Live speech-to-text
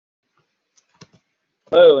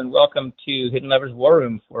Hello and welcome to Hidden Levers War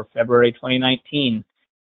Room for February 2019.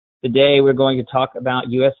 Today we're going to talk about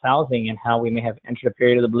U.S. housing and how we may have entered a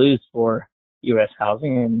period of the blues for U.S.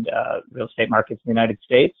 housing and real estate markets in the United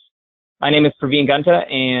States. My name is Praveen Gunta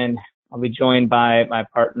and I'll be joined by my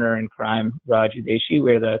partner in crime, Raj Udeshi.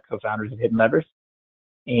 We're the co-founders of Hidden Levers.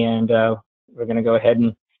 And we're going to go ahead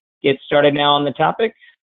and get started now on the topic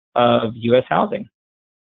of U.S. housing.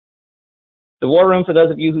 The War Room, for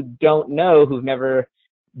those of you who don't know, who've never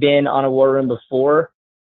been on a War Room before,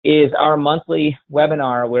 is our monthly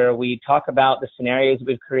webinar where we talk about the scenarios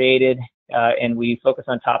we've created and we focus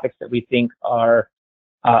on topics that we think are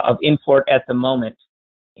of import at the moment.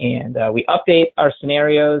 And we update our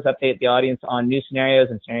scenarios, update the audience on new scenarios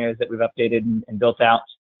and scenarios that we've updated and built out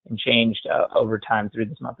and changed over time through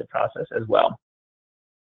this monthly process as well.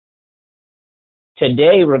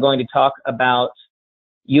 Today, we're going to talk about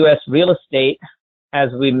U.S. real estate.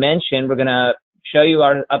 As we mentioned, we're going to show you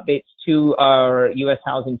our updates to our U.S.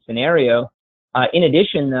 housing scenario. In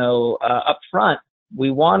addition, though, up front, we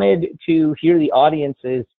wanted to hear the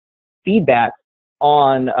audience's feedback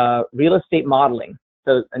on real estate modeling.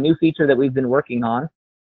 So a new feature that we've been working on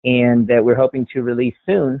and that we're hoping to release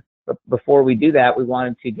soon. But before we do that, we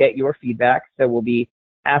wanted to get your feedback. So we'll be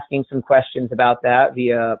asking some questions about that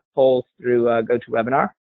via polls through GoToWebinar.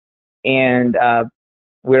 And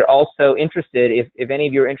we're also interested, if any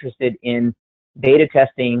of you are interested in beta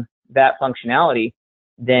testing that functionality,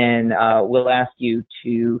 then we'll ask you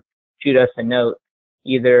to shoot us a note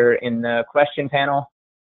either in the question panel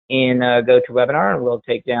in GoToWebinar, and we'll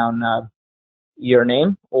take down your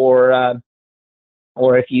name, or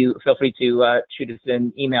if you feel free to shoot us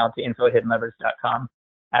an email to info@hiddenlevers.com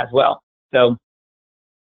as well. So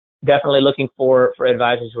definitely looking for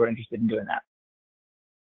advisors who are interested in doing that.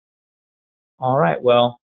 All right,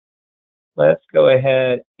 well, let's go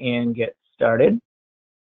ahead and get started.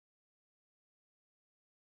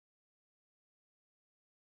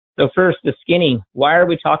 So first, the skinny. Why are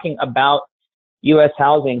we talking about U.S.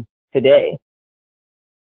 housing today?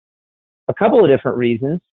 A couple of different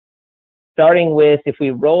reasons. Starting with, if we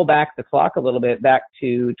roll back the clock a little bit, back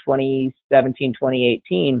to 2017,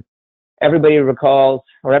 2018, everybody recalls,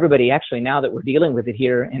 or everybody actually, now that we're dealing with it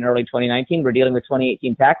here in early 2019, we're dealing with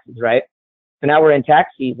 2018 taxes, right? So now we're in tax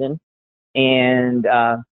season, and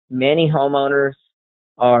many homeowners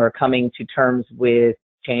are coming to terms with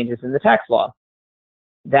changes in the tax law.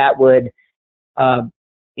 That would,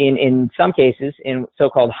 in some cases, in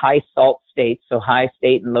so-called high SALT states, so high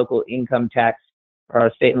state and local income tax,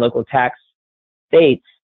 or state and local tax states,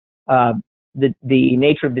 the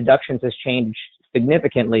nature of deductions has changed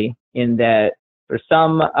significantly in that for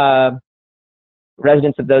some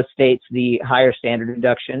residents of those states, the higher standard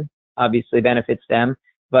deduction obviously benefits them.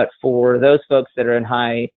 But for those folks that are in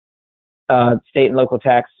high state and local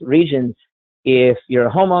tax regions, if you're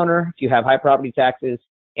a homeowner, if you have high property taxes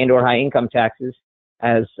and or high income taxes,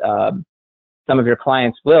 as some of your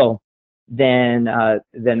clients will, then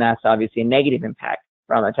that's obviously a negative impact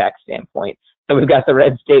from a tax standpoint. So we've got the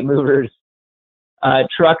red state movers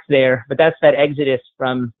trucks there, but that's that exodus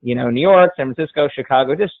from, you know, New York, San Francisco,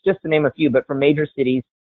 Chicago, just to name a few, but from major cities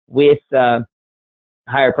with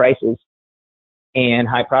higher prices and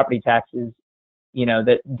high property taxes, you know,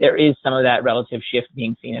 that there is some of that relative shift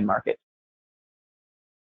being seen in markets.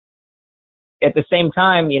 At the same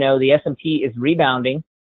time, you know, the S&P is rebounding,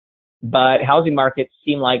 but housing markets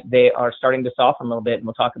seem like they are starting to soften a little bit. And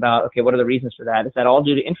we'll talk about, okay, what are the reasons for that? Is that all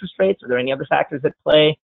due to interest rates? Are there any other factors at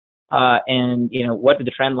play? And, you know, what do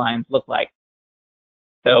the trend lines look like?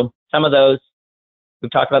 So some of those,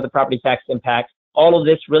 we've talked about the property tax impact. All of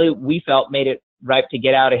this really, we felt, made it ripe to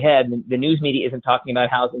get out ahead. The news media isn't talking about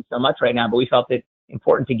housing so much right now, but we felt it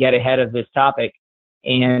important to get ahead of this topic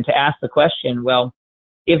and to ask the question, well,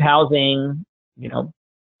 if housing, you know,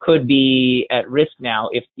 could be at risk now,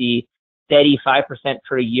 if the steady 5%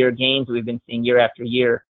 per year gains we've been seeing year after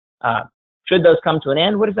year, should those come to an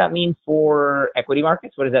end? What does that mean for equity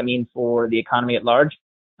markets? What does that mean for the economy at large?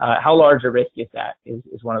 How large a risk is that is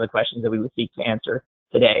one of the questions that we would seek to answer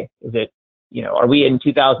today. Is it, you know, are we in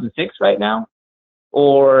 2006 right now?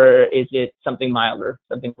 Or is it something milder,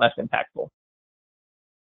 something less impactful?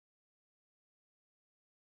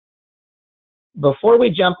 Before we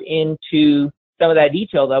jump into some of that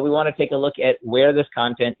detail, though, we want to take a look at where this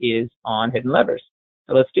content is on Hidden Levers.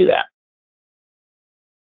 So let's do that.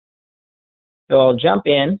 So I'll jump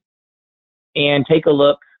in and take a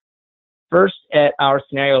look first at our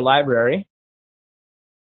scenario library,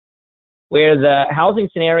 where the housing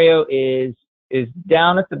scenario is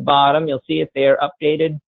down at the bottom. You'll see it there,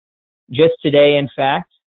 updated just today, in fact.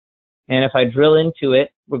 And if I drill into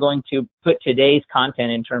it, we're going to put today's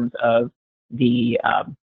content in terms of the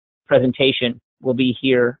presentation will be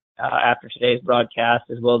here after today's broadcast,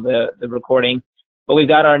 as well as the recording. But we've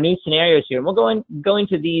got our new scenarios here, and we'll go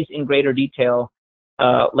into these in greater detail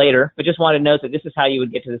later. But just want to note that this is how you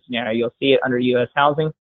would get to the scenario. You'll see it under U.S.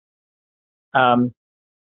 housing.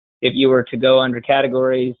 If you were to go under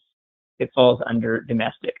categories, it falls under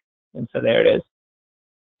domestic. And so there it is.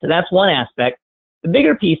 So that's one aspect. The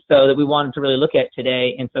bigger piece, though, that we wanted to really look at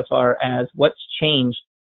today, insofar as what's changed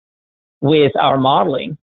with our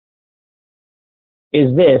modeling,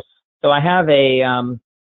 is this. So I have a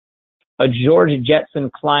George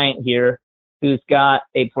Jetson client here who's got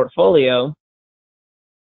a portfolio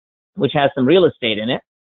which has some real estate in it,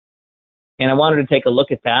 and I wanted to take a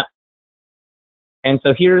look at that. And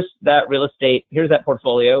so here's that real estate, here's that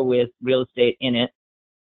portfolio with real estate in it.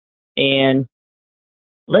 And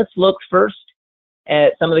let's look first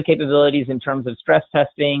at some of the capabilities in terms of stress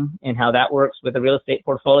testing and how that works with a real estate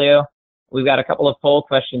portfolio. We've got a couple of poll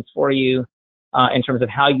questions for you in terms of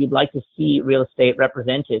how you'd like to see real estate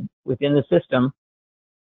represented within the system.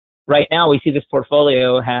 Right now, we see this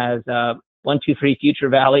portfolio has 123 Future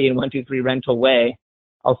Valley and 123 Rental Way.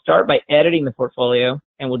 I'll start by editing the portfolio,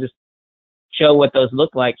 and we'll just show what those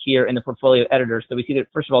look like here in the portfolio editor. So we see that,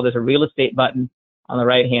 first of all, there's a real estate button on the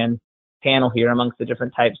right-hand panel here amongst the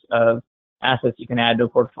different types of assets you can add to a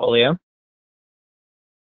portfolio.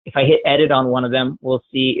 If I hit edit on one of them, we'll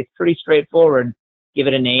see it's pretty straightforward. Give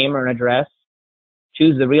it a name or an address.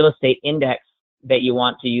 Choose the real estate index that you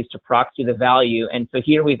want to use to proxy the value. And so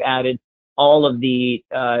here we've added all of the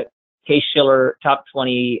Case-Shiller top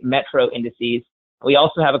 20 metro indices. We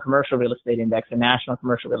also have a commercial real estate index, a national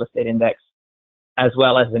commercial real estate index, as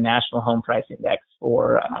well as the national home price index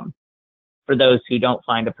for those who don't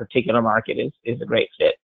find a particular market is a great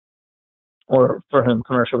fit, or for whom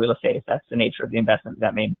commercial real estate, if that's the nature of the investment,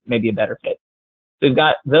 that may be a better fit. So we've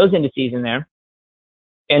got those indices in there.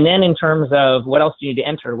 And then in terms of what else do you need to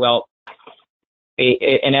enter? Well,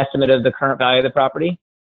 an estimate of the current value of the property,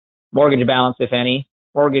 mortgage balance, if any,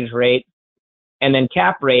 mortgage rate, and then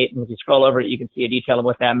cap rate. And if you scroll over it, you can see a detail of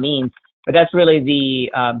what that means. But that's really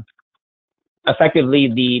the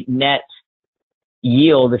effectively the net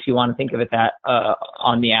yield, if you want to think of it that,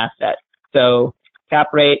 on the asset. So cap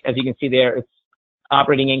rate, as you can see there, it's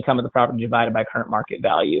operating income of the property divided by current market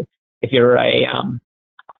value. If you're a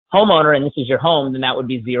homeowner and this is your home, then that would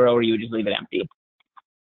be 0, or you would just leave it empty.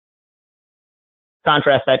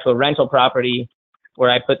 Contrast that to a rental property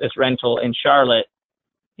where I put this rental in Charlotte,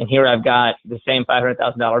 and here I've got the same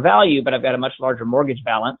 $500,000 value, but I've got a much larger mortgage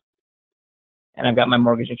balance, and I've got my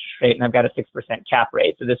mortgage interest rate, and I've got a 6% cap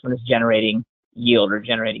rate. So this one is generating yield or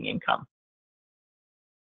generating income.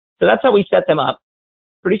 So that's how we set them up.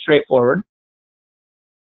 Pretty straightforward.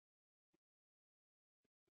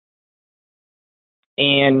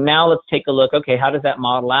 And now let's take a look. Okay, how does that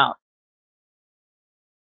model out?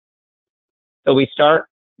 So we start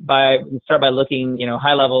by looking,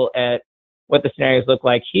 high level at what the scenarios look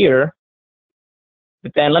like here.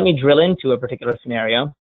 But then let me drill into a particular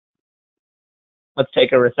scenario. Let's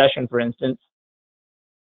take a recession, for instance.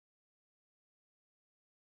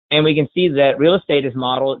 And we can see that real estate is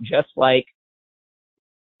modeled just like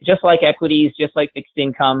equities, just like fixed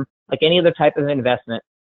income, like any other type of investment.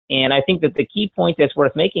 And I think that the key point that's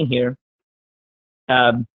worth making here,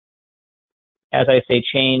 as I say,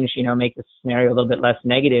 make the scenario a little bit less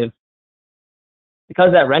negative,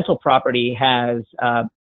 because that rental property has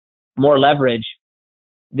more leverage.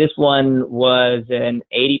 This one was an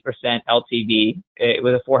 80% LTV. It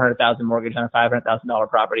was a $400,000 mortgage on a $500,000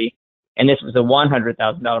 property. And this was a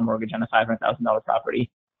 $100,000 mortgage on a $500,000 property.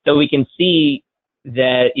 So we can see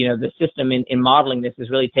that, the system in modeling this is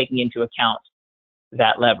really taking into account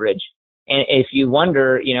that leverage. And if you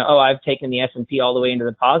wonder, I've taken the S&P all the way into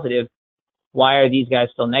the positive, why are these guys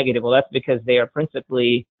still negative? Well, that's because they are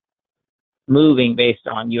principally moving based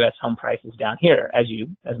on U.S. home prices down here, as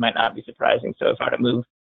might not be surprising. So if I were to move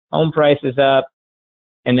home prices up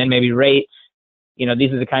and then maybe rates,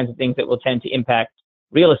 these are the kinds of things that will tend to impact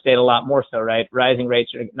real estate a lot more so, right? Rising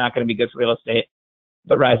rates are not going to be good for real estate,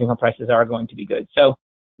 but rising home prices are going to be good. So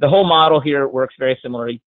the whole model here works very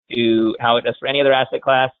similarly to how it does for any other asset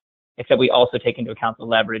class, except we also take into account the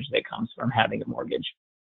leverage that comes from having a mortgage.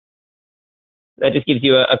 That just gives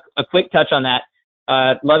you a quick touch on that.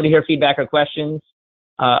 Love to hear feedback or questions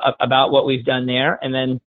about what we've done there. And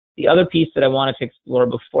then the other piece that I wanted to explore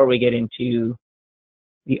before we get into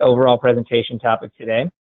the overall presentation topic today.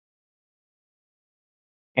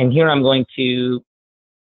 And here I'm going to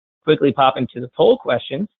quickly pop into the poll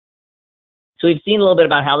questions. So we've seen a little bit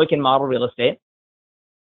about how we can model real estate.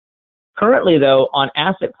 Currently, though, on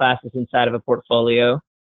asset classes inside of a portfolio,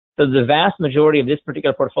 so the vast majority of this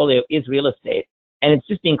particular portfolio is real estate, and it's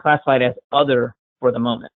just being classified as other for the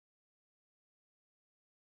moment.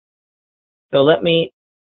 So let me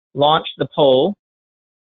launch the poll.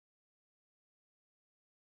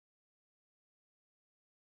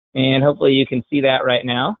 And hopefully you can see that right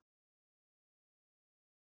now.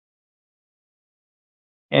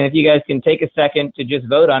 And if you guys can take a second to just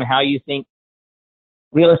vote on how you think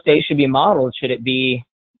real estate should be modeled. Should it be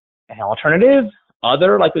an alternative,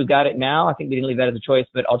 other, like we've got it now? I think we didn't leave that as a choice,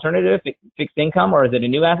 but alternative, fixed income, or is it a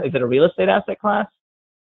new asset? Is it a real estate asset class?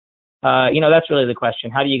 That's really the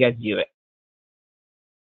question. How do you guys view it?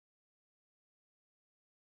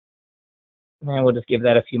 And we'll just give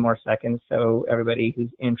that a few more seconds so everybody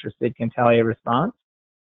who's interested can tally a response.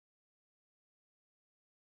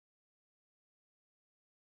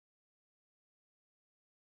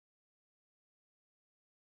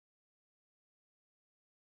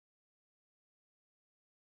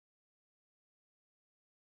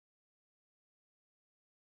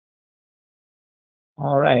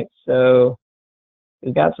 All right, so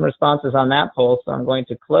we've got some responses on that poll, so I'm going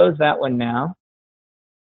to close that one now.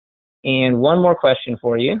 And one more question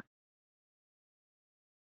for you,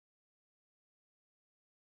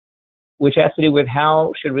 which has to do with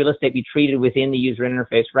how should real estate be treated within the user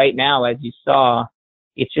interface. Right now, as you saw,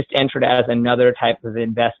 it's just entered as another type of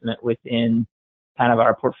investment within kind of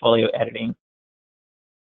our portfolio editing.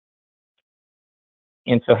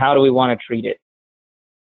 And so how do we want to treat it?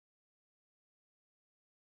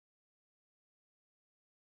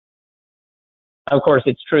 Of course,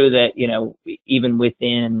 it's true that, even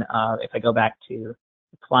within, if I go back to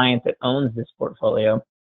the client that owns this portfolio,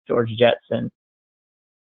 George Jetson,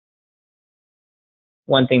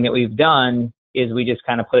 one thing that we've done is we just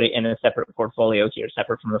kind of put it in a separate portfolio here,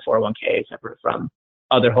 separate from the 401k, separate from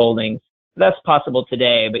other holdings. That's possible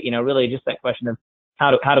today, but really just that question of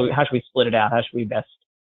how should we split it out? How should we best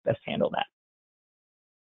handle that?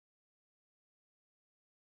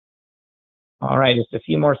 All right, just a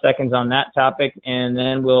few more seconds on that topic, and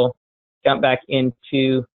then we'll jump back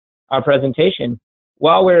into our presentation.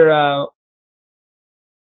 While we're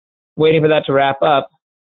waiting for that to wrap up,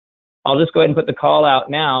 I'll just go ahead and put the call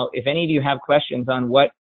out now. If any of you have questions on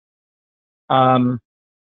what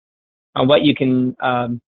you can,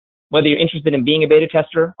 whether you're interested in being a beta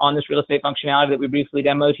tester on this real estate functionality that we briefly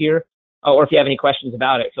demoed here, or if you have any questions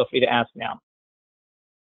about it, feel free to ask now.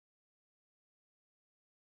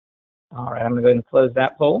 All right, I'm going to go ahead and close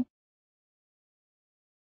that poll.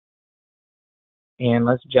 And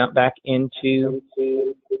let's jump back into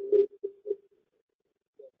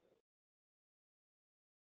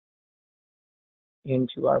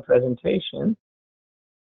our presentation.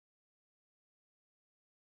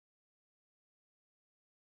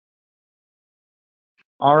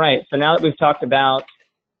 All right, so now that we've talked about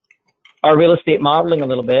our real estate modeling a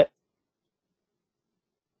little bit,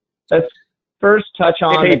 let's first touch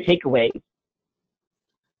on the takeaways.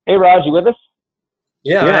 Hey, Raj, you with us?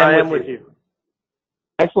 Yeah, I am with you.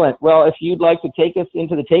 Excellent. Well, if you'd like to take us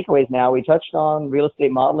into the takeaways now, we touched on real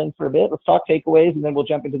estate modeling for a bit. Let's talk takeaways, and then we'll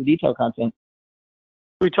jump into the detailed content.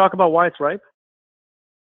 We talk about why it's ripe?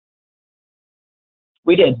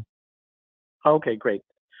 We did. Okay, great.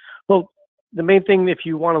 Well, the main thing, if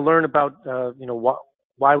you want to learn about,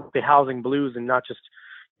 why the housing blues and not just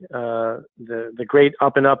the great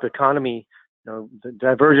up and up economy, the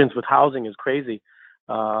divergence with housing is crazy.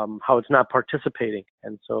 How it's not participating,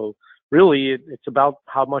 and so really it's about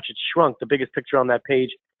how much it's shrunk. The biggest picture on that page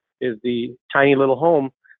is the tiny little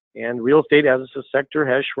home, and real estate as a sector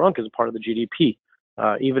has shrunk as a part of the GDP,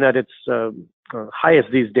 even at its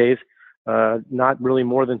highest these days. Not really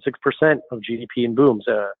more than 6% of GDP in booms.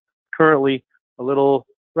 Currently, a little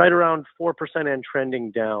right around 4% and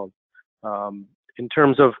trending down. In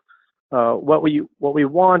terms of what we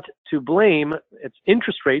want to blame, it's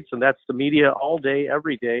interest rates, and that's the media all day,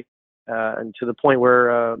 every day, and to the point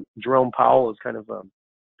where Jerome Powell is kind of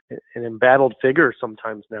an embattled figure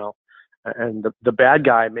sometimes now, and the bad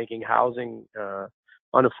guy making housing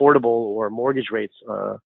unaffordable or mortgage rates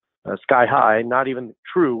sky high. Not even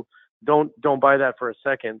true. Don't buy that for a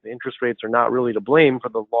second. The interest rates are not really to blame for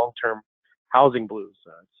the long-term housing blues.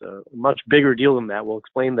 It's a much bigger deal than that. We'll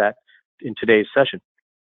explain that in today's session.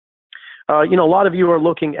 A lot of you are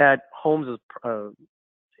looking at homes as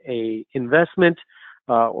a investment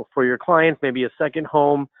for your clients, maybe a second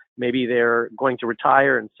home. Maybe they're going to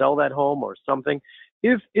retire and sell that home or something.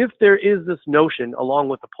 If there is this notion, along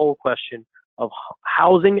with the poll question, of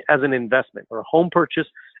housing as an investment or home purchase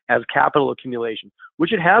as capital accumulation,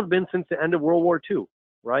 which it has been since the end of World War II.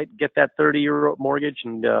 right? Get that 30-year mortgage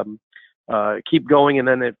and keep going, and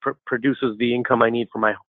then it produces the income I need for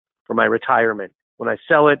my retirement when I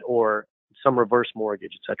sell it, or some reverse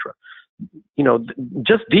mortgage, etc.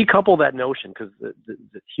 Just decouple that notion, because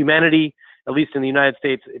the humanity, at least in the United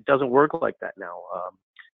States, it doesn't work like that now.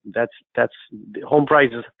 That's home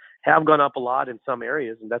prices have gone up a lot in some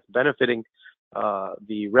areas, and that's benefiting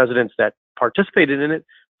the residents that participated in it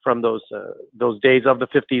from those days of the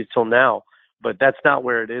 50s till now. But that's not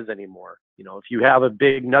where it is anymore. If you have a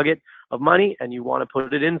big nugget of money and you want to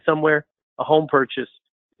put it in somewhere, a home purchase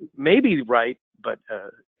may be right, but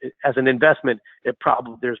as an investment,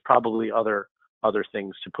 there's probably other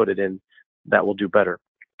things to put it in that will do better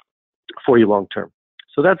for you long term.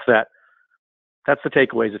 So that's that. That's the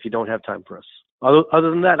takeaways if you don't have time for us. Other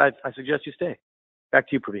than that, I suggest you stay. Back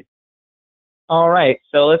to you, Praveen. All right,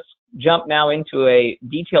 so let's jump now into a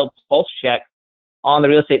detailed pulse check on the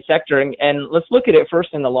real estate sector, and let's look at it first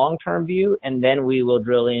in the long-term view, and then we will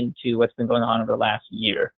drill into what's been going on over the last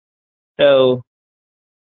year. So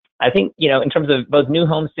I think, in terms of both new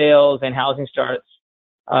home sales and housing starts,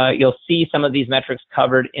 you'll see some of these metrics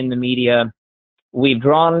covered in the media. We've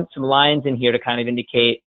drawn some lines in here to kind of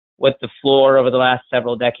indicate what the floor over the last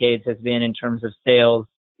several decades has been in terms of sales,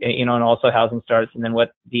 and also housing starts, and then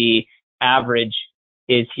what the average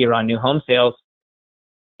is here on new home sales.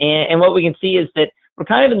 And what we can see is that we're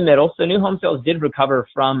kind of in the middle. So new home sales did recover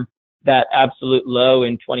from that absolute low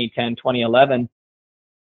in 2010, 2011,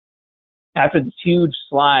 after this huge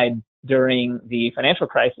slide during the financial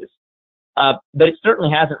crisis. But it certainly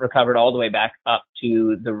hasn't recovered all the way back up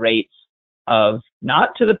to the rates of,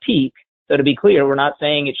 not to the peak. So to be clear, we're not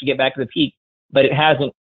saying it should get back to the peak, but it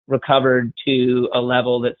hasn't recovered to a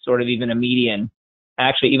level that's sort of even a median.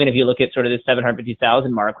 Actually, even if you look at sort of the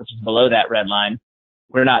 750,000 mark, which is below that red line,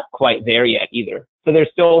 we're not quite there yet either. So there's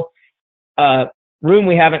still room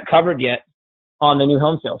we haven't covered yet on the new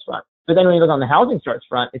home sales front. But then when you look on the housing starts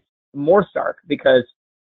front, it's more stark, because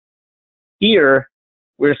here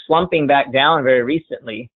we're slumping back down very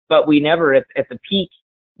recently, but we never at the peak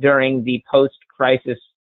during the post-crisis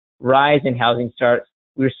rise in housing starts,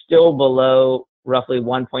 we're still below roughly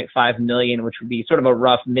 1.5 million, which would be sort of a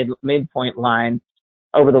rough midpoint line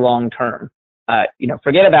over the long term.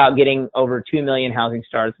 Forget about getting over 2 million housing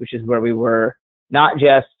starts, which is where we were not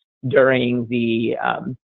just during the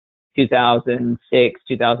 2006,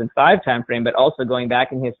 2005 timeframe, but also going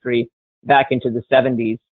back in history, back into the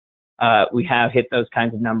 70s. We have hit those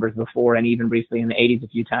kinds of numbers before, and even briefly in the 80s a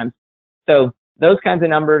few times. So those kinds of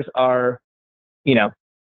numbers are,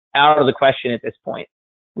 out of the question at this point.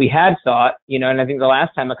 We had thought, and I think the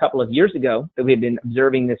last time, a couple of years ago, that we had been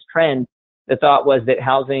observing this trend, the thought was that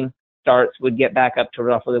housing starts would get back up to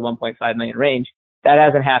roughly the 1.5 million range. That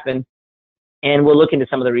hasn't happened. And we'll look into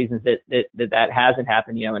some of the reasons that hasn't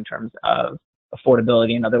happened, in terms of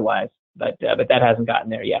affordability and otherwise, but that hasn't gotten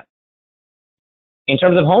there yet. In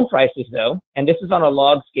terms of home prices, though, and this is on a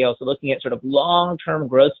log scale, so looking at sort of long-term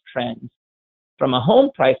growth trends, from a home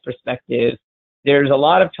price perspective, there's a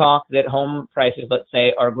lot of talk that home prices, let's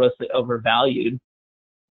say, are grossly overvalued.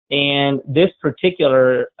 And this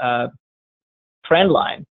particular trend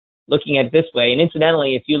line, looking at it this way, and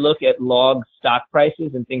incidentally, if you look at log stock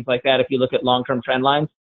prices and things like that, if you look at long-term trend lines,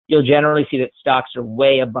 you'll generally see that stocks are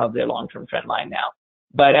way above their long-term trend line now.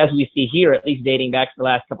 But as we see here, at least dating back to the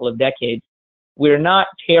last couple of decades, we're not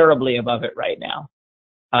terribly above it right now.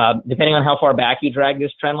 Depending on how far back you drag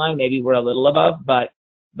this trend line, maybe we're a little above, but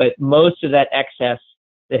most of that excess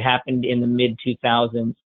that happened in the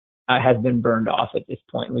mid-2000s has been burned off at this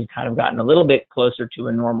point. We've kind of gotten a little bit closer to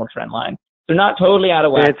a normal trend line. So not totally out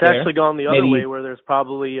of whack. And it's actually gone the other way, where there's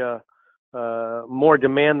probably more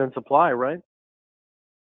demand than supply, right?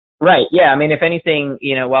 Right. Yeah. I mean, if anything,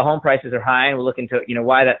 while home prices are high, and we'll look into,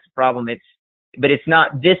 why that's a problem, but it's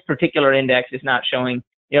not, this particular index is not showing,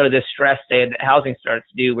 the stress, say, that housing starts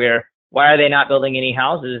do, where why are they not building any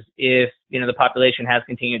houses if, the population has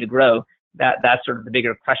continued to grow? That's sort of the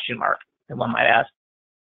bigger question mark that one might ask.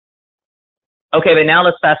 Okay, but now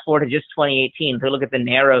let's fast forward to just 2018 to look at the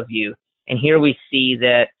narrow view. And here we see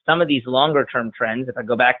that some of these longer term trends, if I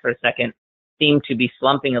go back for a second, seem to be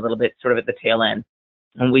slumping a little bit sort of at the tail end.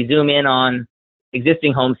 When we zoom in on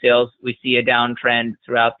existing home sales, we see a downtrend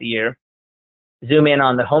throughout the year. Zoom in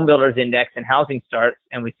on the home builders index and housing starts,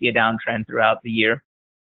 and we see a downtrend throughout the year.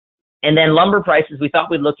 And then lumber prices, we thought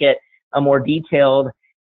we'd look at a more detailed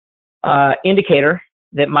indicator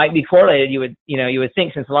that might be correlated. You would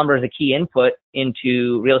think, since lumber is a key input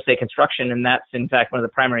into real estate construction, and that's in fact one of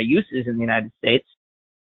the primary uses in the United States.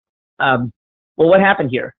 Well, what happened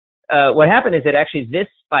here? What happened is that actually this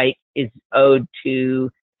spike is owed to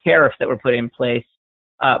tariffs that were put in place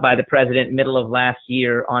by the president middle of last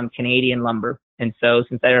year on Canadian lumber. And so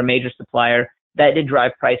since they're a major supplier, that did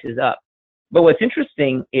drive prices up. But what's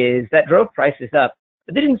interesting is that drove prices up,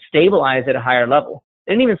 but they didn't stabilize at a higher level.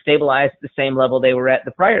 They didn't even stabilize at the same level they were at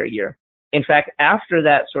the prior year. In fact, after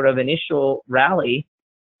that sort of initial rally,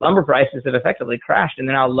 lumber prices have effectively crashed, and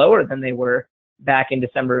they're now lower than they were back in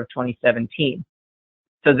December of 2017.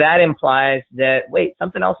 So that implies that, wait,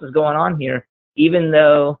 something else is going on here. Even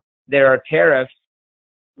though there are tariffs,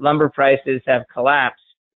 lumber prices have collapsed.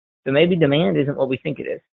 So maybe demand isn't what we think it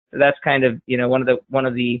is. So that's kind of, one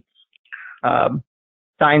of the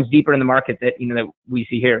signs deeper in the market that, that we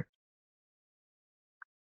see here.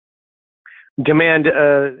 Demand,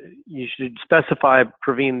 you should specify,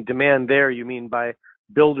 Praveen, demand there, you mean by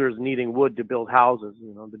builders needing wood to build houses.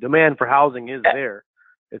 The demand for housing is there.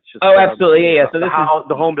 It's just absolutely, yeah. So this is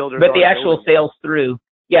the home builders, but the actual sales through,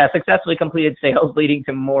 successfully completed sales leading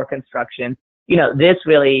to more construction. This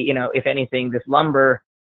really, if anything, this lumber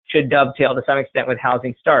should dovetail to some extent with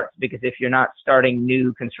housing starts, because if you're not starting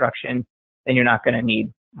new construction, then you're not going to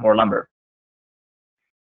need more lumber.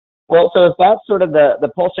 Well, so if that's sort of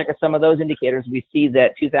the pulse check of some of those indicators, we see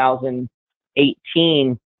that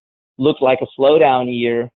 2018 looked like a slowdown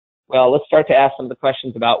year. Well, let's start to ask some of the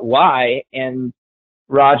questions about why. And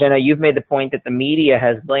Raj, I know you've made the point that the media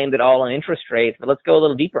has blamed it all on interest rates, but let's go a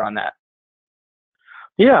little deeper on that.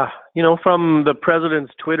 Yeah, from the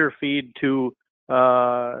president's Twitter feed to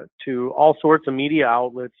all sorts of media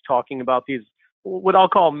outlets talking about these, what I'll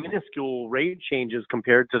call minuscule rate changes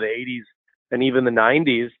compared to the 80s and even the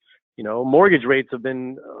 90s. Mortgage rates have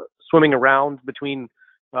been swimming around between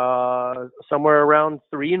somewhere around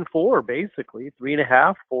 3 and 4, basically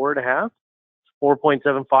 3.5, 4.5,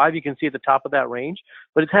 4.75. You can see at the top of that range,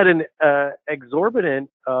 but it's had an exorbitant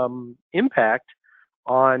impact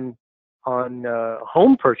on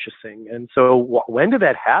home purchasing. And so when did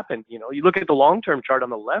that happen? You look at the long-term chart on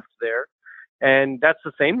the left there, and that's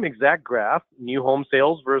the same exact graph, new home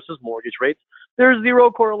sales versus mortgage rates. There's zero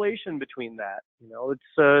correlation between that.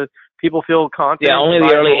 It's people feel confident. Yeah, only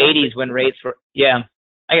the early 80s when rates were,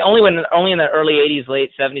 only in the early 80s,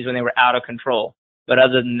 late 70s when they were out of control. But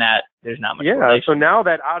other than that, there's not much correlation. So now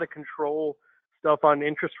that out of control stuff on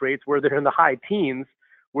interest rates where they're in the high teens,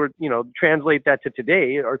 translate that to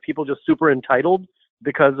today. Are people just super entitled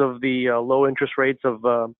because of the low interest rates of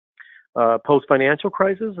post-financial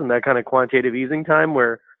crisis and that kind of quantitative easing time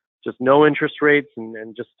where just no interest rates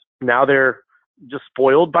and just now they're just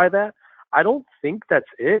spoiled by that? I don't think that's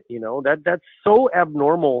it. That's so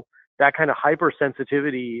abnormal, that kind of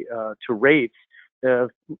hypersensitivity to rates,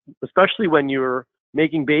 especially when you're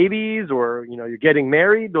making babies or you're getting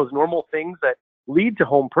married, those normal things that lead to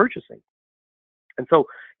home purchasing. And so,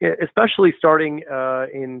 especially starting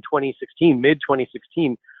in 2016, mid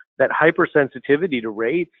 2016, that hypersensitivity to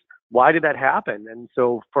rates, why did that happen? And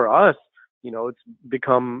so for us, it's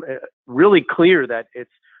become really clear that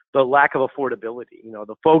it's the lack of affordability.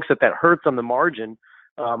 The folks that hurts on the margin,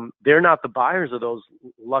 they're not the buyers of those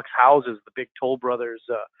luxe houses, the big Toll Brothers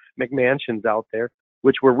McMansions out there,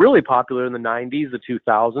 which were really popular in the 90s, the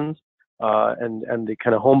 2000s, and the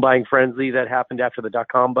kind of home buying frenzy that happened after the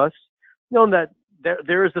dot-com bust. That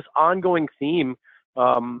there is this ongoing theme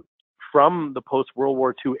from the post-World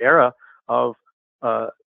War II era of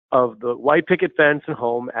the white picket fence and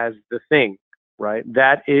home as the thing, right?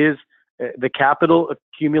 That is the capital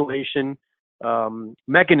accumulation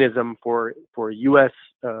mechanism for U.S.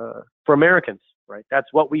 For Americans, right? That's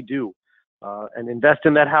what we do, and invest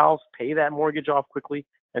in that house, pay that mortgage off quickly,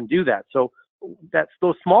 and do that. So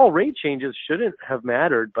those small rate changes shouldn't have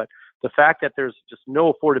mattered, but the fact that there's just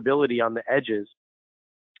no affordability on the edges,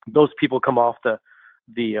 those people come off the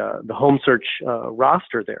home search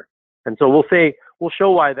roster there. And so we'll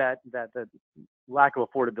show why that lack of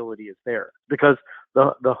affordability is there, because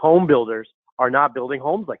the home builders are not building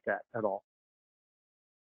homes like that at all.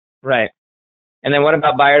 Right. And then what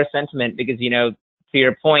about buyer sentiment? Because, to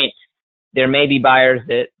your point, there may be buyers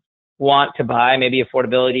that want to buy, maybe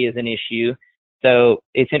affordability is an issue. So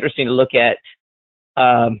it's interesting to look at,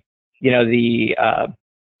 the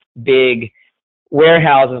big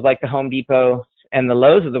warehouses like the Home Depot and the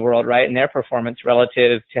Lowe's of the world, right, and their performance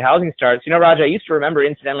relative to housing starts. Raj, I used to remember,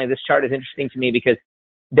 incidentally, this chart is interesting to me because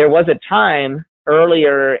there was a time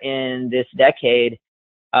earlier in this decade.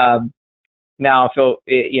 Now, for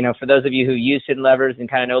those of you who use HiddenLevers and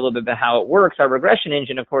kind of know a little bit about how it works, our regression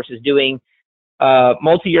engine, of course, is doing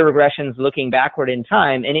multi-year regressions looking backward in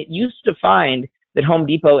time, and it used to find that Home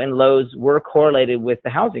Depot and Lowe's were correlated with the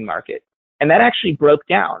housing market, and that actually broke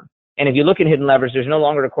down. And if you look at HiddenLevers, there's no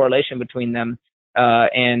longer a correlation between them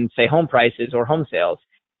and, say, home prices or home sales.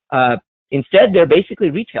 Instead, they're basically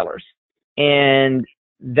retailers. And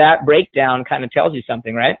that breakdown kind of tells you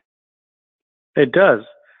something, right? It does.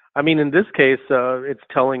 I mean, in this case, it's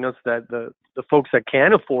telling us that the folks that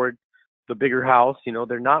can afford the bigger house,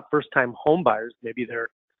 they're not first-time home buyers. Maybe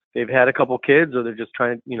they've had a couple kids, or they're just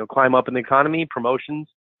trying to, climb up in the economy, promotions,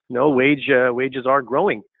 wages are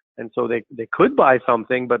growing. And so they could buy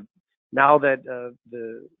something, but now that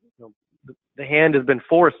the hand has been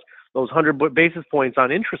forced, those 100 basis points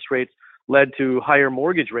on interest rates led to higher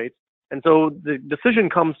mortgage rates. And so the decision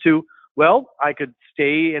comes to, well, I could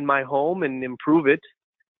stay in my home and improve it,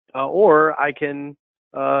 or I can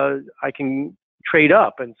trade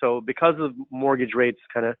up. And so because of mortgage rates,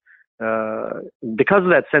 because of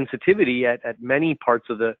that sensitivity at many parts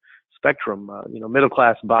of the spectrum, middle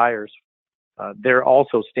class buyers, they're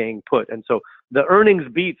also staying put. And so the earnings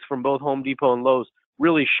beats from both Home Depot and Lowe's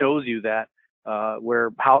really shows you that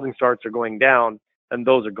where housing starts are going down and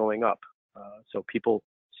those are going up. So people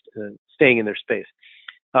staying in their space.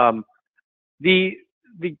 The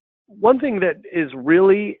one thing that is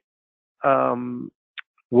really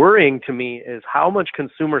worrying to me is how much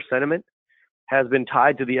consumer sentiment has been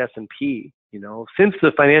tied to the S&P. Since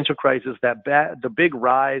the financial crisis, the big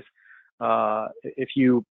rise. If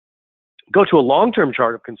you go to a long-term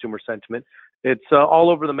chart of consumer sentiment, it's all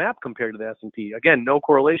over the map compared to the S&P. Again, no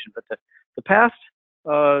correlation, but the past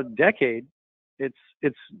decade,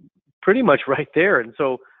 it's pretty much right there. And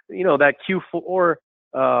so, that Q4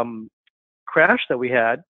 crash that we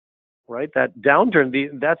had, right, that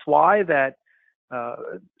downturn, that's why that,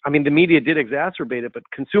 the media did exacerbate it, but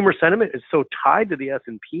consumer sentiment is so tied to the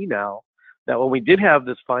S&P now that when we did have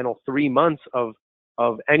this final 3 months of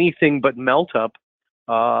anything but melt up,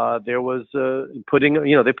 there was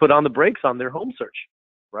they put on the brakes on their home search,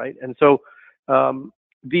 right? And so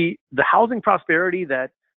the housing prosperity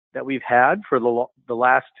that we've had for the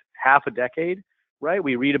last half a decade, right?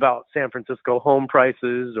 We read about San Francisco home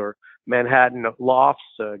prices or Manhattan lofts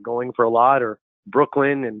going for a lot, or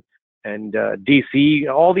Brooklyn and DC,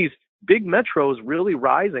 all these big metros really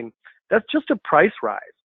rising. That's just a price rise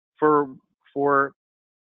for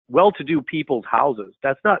well-to-do people's houses.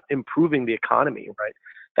 That's not improving the economy, right?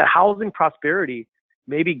 That housing prosperity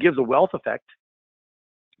maybe gives a wealth effect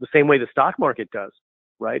the same way the stock market does,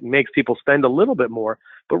 right? It makes people spend a little bit more,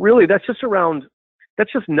 but really that's just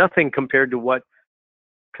nothing compared to what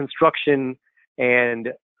construction and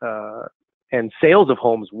sales of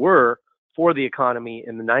homes were for the economy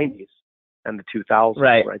in the 90s and the 2000s,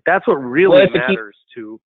 right? That's what really matters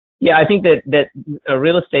to. Yeah, I think that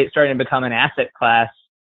real estate is starting to become an asset class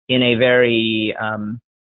in a very,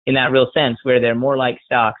 in that real sense, where they're more like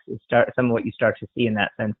stocks. Some of what you start to see in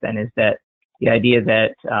that sense then is that the idea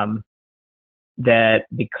that that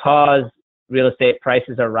because real estate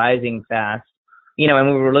prices are rising fast, and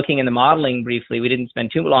we were looking in the modeling briefly, we didn't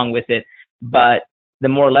spend too long with it, but the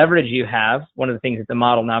more leverage you have, one of the things that the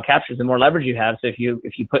model now captures, the more leverage you have. So if you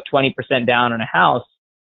put 20% down on a house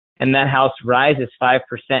and that house rises 5%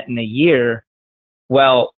 in a year,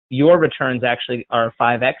 well, your returns actually are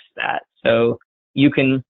 5x that. So you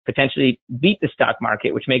can potentially beat the stock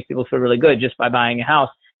market, which makes people feel really good just by buying a house.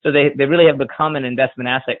 So they really have become an investment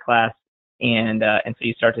asset class. And so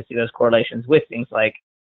you start to see those correlations with things like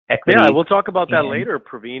equity. Yeah, we'll talk about that later,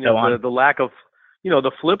 Praveen. So the lack of,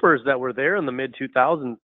 the flippers that were there in the mid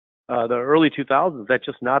 2000s, the early 2000s, that's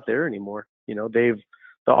just not there anymore. The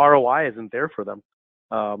ROI isn't there for them.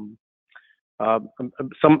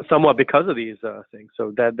 Somewhat because of these things.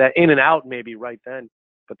 So that in and out maybe right then,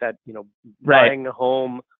 but that buying a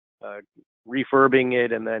home, refurbing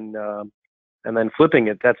it, and then flipping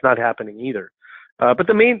it, that's not happening either. But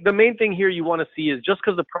the main thing here you want to see is just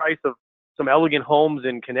because the price of some elegant homes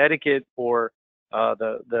in Connecticut or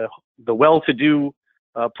the well-to-do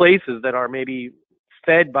places that are maybe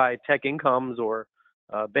fed by tech incomes or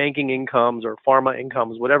banking incomes or pharma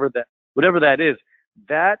incomes, whatever that is,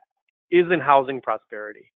 that isn't housing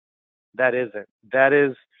prosperity. That isn't. That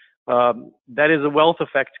is a wealth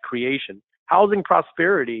effect creation. Housing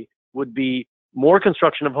prosperity would be more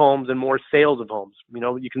construction of homes and more sales of homes.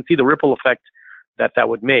 You can see the ripple effect that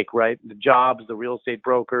would make, right? The jobs, the real estate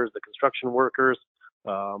brokers, the construction workers,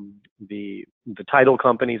 the title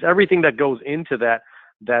companies, everything that goes into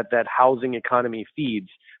that housing economy feeds.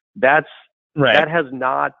 That has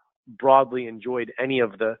not broadly enjoyed any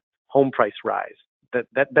of the home price rise.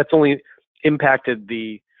 That's only impacted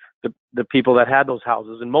the people that had those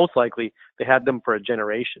houses, and most likely they had them for a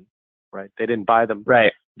generation, right? They didn't buy them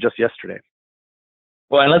just yesterday.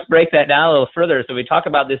 Well, and let's break that down a little further. So we talk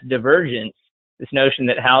about this divergence, this notion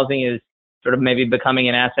that housing is sort of maybe becoming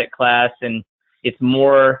an asset class and it's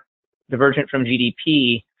more divergent from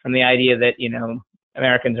GDP. from the idea that,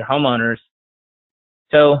 Americans are homeowners.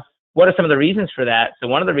 So what are some of the reasons for that? So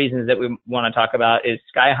one of the reasons that we want to talk about is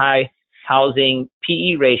sky high housing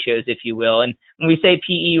PE ratios, if you will. And when we say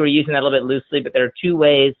PE, we're using that a little bit loosely, but there are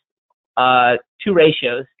two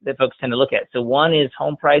ratios that folks tend to look at. So one is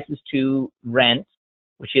home prices to rent,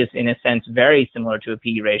 which is in a sense very similar to a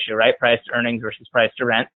PE ratio, right? Price to earnings versus price to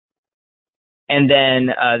rent. And then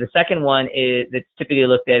the second one is that's typically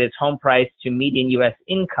looked at is home price to median U.S.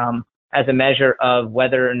 income as a measure of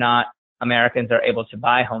whether or not Americans are able to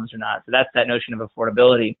buy homes or not. So that's that notion of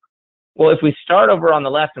affordability. Well, if we start over on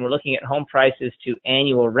the left and we're looking at home prices to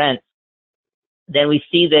annual rents, then we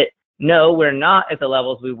see that no, we're not at the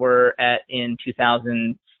levels we were at in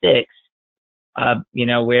 2006,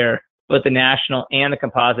 where both the national and the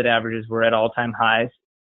composite averages were at all-time highs.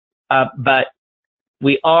 But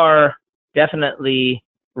we are definitely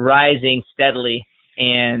rising steadily,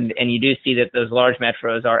 and you do see that those large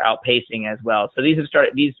metros are outpacing as well. So these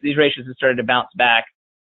ratios have started to bounce back,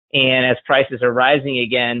 and as prices are rising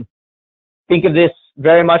again, think of this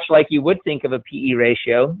very much like you would think of a PE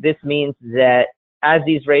ratio. This means that as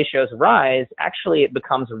these ratios rise, actually it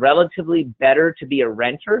becomes relatively better to be a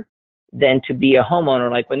renter than to be a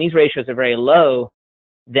homeowner. Like when these ratios are very low,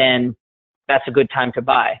 then that's a good time to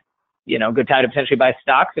buy. Good time to potentially buy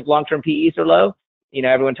stocks if long-term PEs are low.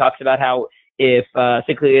 Everyone talks about how if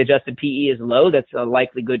cyclically adjusted PE is low, that's a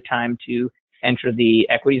likely good time to enter the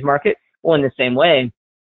equities market. Well, in the same way,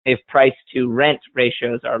 if price to rent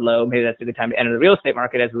ratios are low, maybe that's a good time to enter the real estate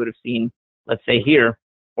market, as we would have seen, let's say here,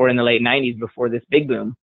 or in the late 90s before this big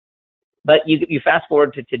boom. But you fast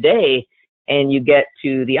forward to today and you get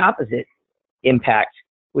to the opposite impact,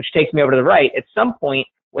 which takes me over to the right. At some point,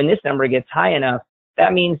 when this number gets high enough,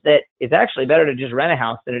 that means that it's actually better to just rent a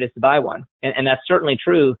house than it is to buy one. And that's certainly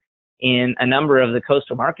true in a number of the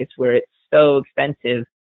coastal markets where it's so expensive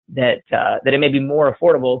that it may be more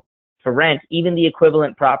affordable to rent even the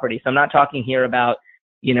equivalent property. So I'm not talking here about,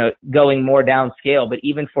 going more downscale, but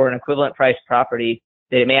even for an equivalent price property,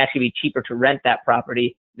 that it may actually be cheaper to rent that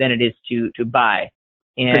property than it is to buy.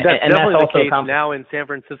 And that's definitely the case now in San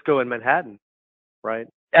Francisco and Manhattan, right?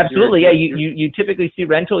 Absolutely. Yeah. You typically see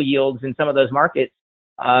rental yields in some of those markets,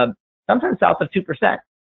 sometimes south of 2%. So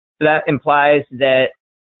that implies that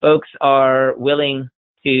folks are willing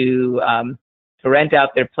to rent out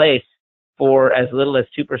their place for as little as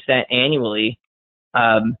 2% annually.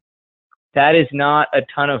 That is not a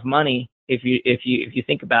ton of money if you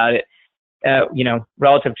think about it,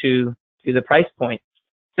 relative to the price point.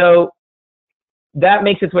 So that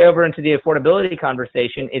makes its way over into the affordability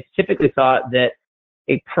conversation. It's typically thought that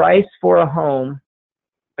a price for a home,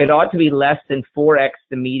 it ought to be less than 4x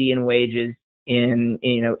the median wages in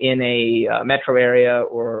a metro area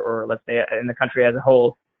or let's say in the country as a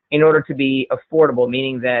whole, in order to be affordable,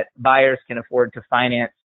 meaning that buyers can afford to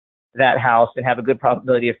finance that house and have a good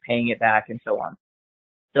probability of paying it back and so on.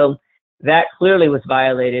 So that clearly was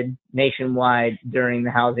violated nationwide during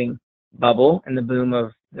the housing bubble and the boom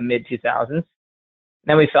of the mid 2000s.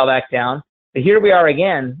 Then we fell back down, but here we are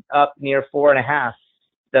again, up near 4.5.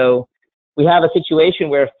 So we have a situation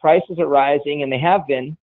where if prices are rising, and they have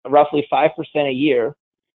been roughly 5% a year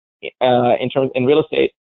in real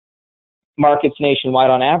estate markets nationwide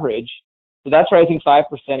on average. So that's rising 5%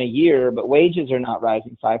 a year, but wages are not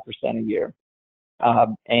rising 5% a year.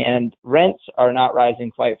 And rents are not rising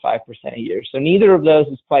quite 5% a year. So neither of those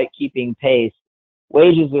is quite keeping pace.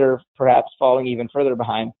 Wages are perhaps falling even further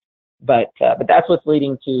behind. But that's what's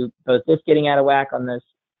leading to both this getting out of whack on this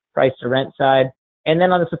price to rent side, and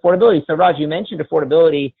then on this affordability. So Raj, you mentioned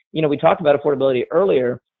affordability. We talked about affordability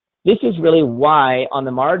earlier. This is really why on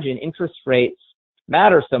the margin interest rates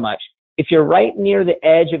matter so much. If you're right near the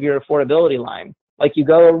edge of your affordability line, like you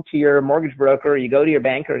go to your mortgage broker, or you go to your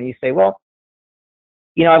banker and you say, well,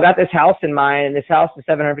 I've got this house in mind, and this house is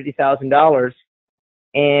 $750,000.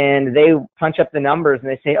 And they punch up the numbers and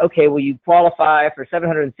they say, okay, well, you qualify for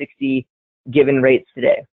 760 given rates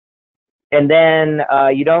today. And then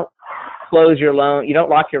you don't close your loan, you don't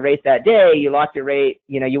lock your rate that day, you lock your rate,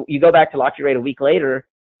 you go back to lock your rate a week later.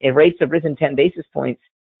 If rates have risen 10 basis points,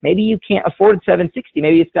 maybe you can't afford 760,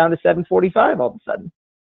 maybe it's down to 745 all of a sudden.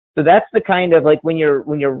 So that's the kind of like when you're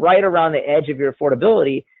right around the edge of your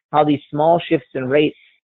affordability, how these small shifts in rates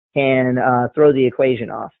can throw the equation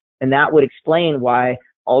off. And that would explain why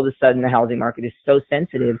all of a sudden the housing market is so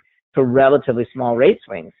sensitive to relatively small rate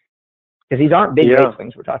swings. Because these aren't big rate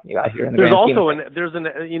swings we're talking about here. In the there's also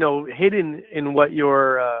hidden in what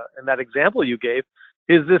in that example you gave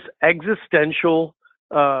is this existential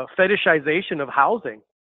fetishization of housing,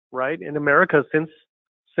 right? In America since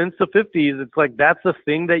the 50s, it's like that's the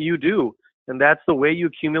thing that you do. And that's the way you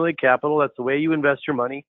accumulate capital. That's the way you invest your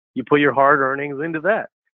money. You put your hard earnings into that.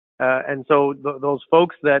 And so those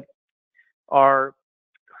folks that are,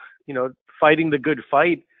 fighting the good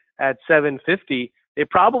fight at 750, they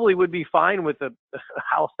probably would be fine with a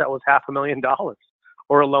house that was $500,000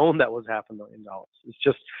 or a loan that was $500,000.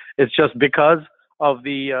 It's just because of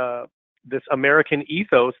the this American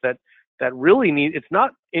ethos that really it's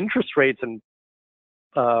not interest rates and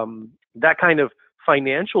that kind of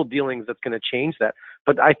financial dealings that's going to change that.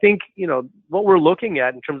 But I think, what we're looking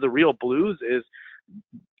at in terms of real blues is,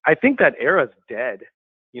 I think that era is dead.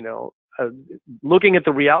 Looking at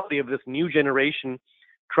the reality of this new generation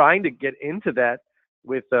trying to get into that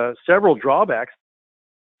with several drawbacks,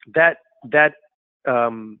 that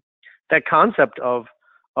concept of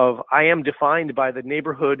I am defined by the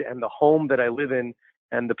neighborhood and the home that I live in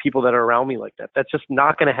and the people that are around me like that. That's just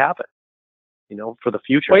not going to happen, for the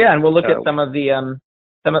future. Well, yeah, and we'll look at some of the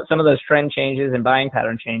some of those trend changes and buying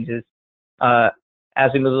pattern changes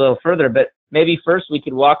as we move a little further. But maybe first we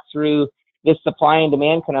could walk through this supply and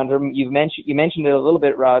demand conundrum. You mentioned it a little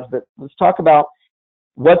bit, Raj, but let's talk about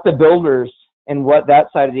what the builders and what that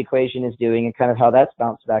side of the equation is doing and kind of how that's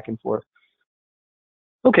bounced back and forth.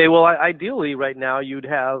 Okay, well, ideally right now you'd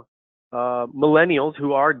have millennials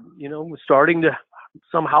who are, starting to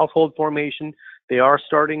some household formation. They are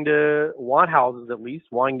starting to want houses, at least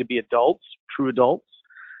wanting to be adults, true adults,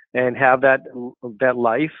 and have that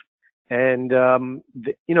life. And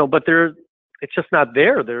but it's just not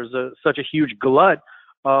there. There's such a huge glut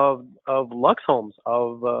of Lux homes,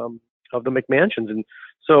 of the McMansions, and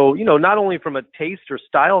so not only from a taste or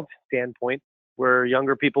style standpoint, where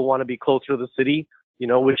younger people want to be closer to the city,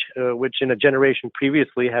 which in a generation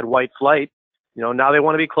previously had white flight. Now they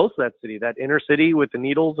want to be close to that city, that inner city with the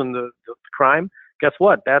needles and the crime. Guess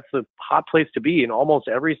what? That's a hot place to be in almost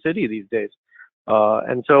every city these days.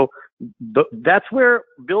 And so that's where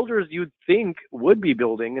builders you'd think would be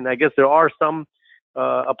building. And I guess there are some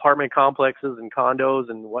apartment complexes and condos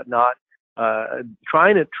and whatnot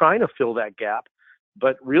trying to fill that gap.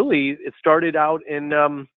 But really, it started out in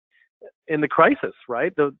the crisis,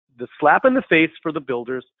 right? The slap in the face for the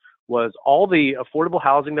builders was all the affordable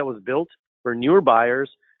housing that was built for newer buyers.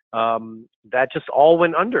 That just all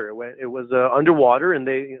went under. It was underwater, and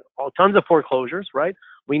tons of foreclosures, right?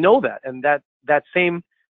 We know that, and that same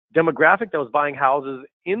demographic that was buying houses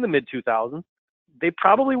in the mid 2000s, they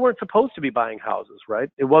probably weren't supposed to be buying houses, right?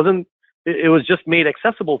 It was just made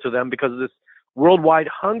accessible to them because of this worldwide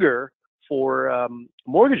hunger for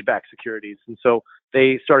mortgage-backed securities, and so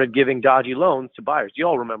they started giving dodgy loans to buyers. You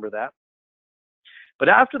all remember that. But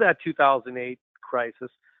after that 2008 crisis,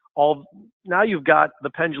 now you've got the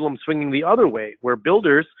pendulum swinging the other way, where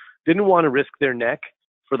builders didn't want to risk their neck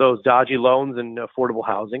for those dodgy loans and affordable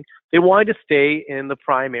housing. They wanted to stay in the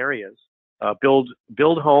prime areas, build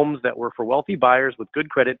homes that were for wealthy buyers with good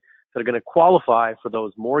credit that are going to qualify for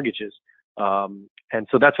those mortgages. And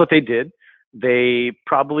so that's what they did. They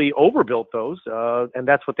probably overbuilt those, and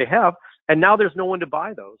that's what they have. And now there's no one to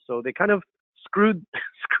buy those. So they kind of screwed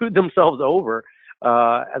themselves over,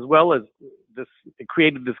 as well as it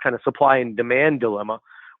created this kind of supply and demand dilemma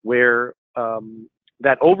where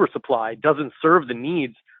that oversupply doesn't serve the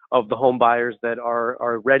needs of the home buyers that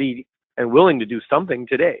are ready and willing to do something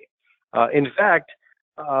today. In fact,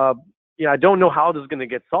 I don't know how this is going to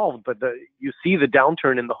get solved, but you see the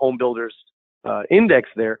downturn in the home builders index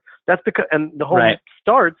there. That's because, and the home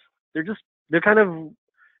starts, they're kind of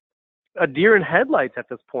a deer in headlights at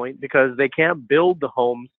this point because they can't build the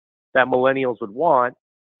homes that millennials would want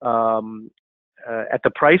at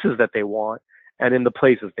the prices that they want and in the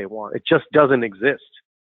places they want. It just doesn't exist,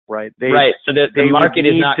 right? So the market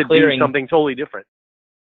is not clearing. Do something totally different.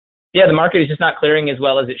 Yeah, the market is just not clearing as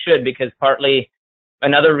well as it should, because partly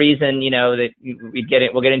another reason, that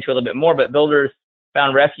we'll get into a little bit more, but builders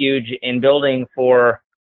found refuge in building for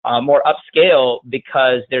more upscale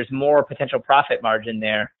because there's more potential profit margin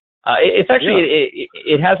there. It's actually,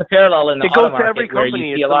 it has a parallel in the auto market. It goes to every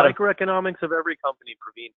company. It's the microeconomics of every company,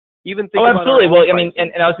 Praveen. Even think about absolutely. Well, I mean,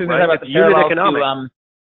 and I was going to talk about the parallel to,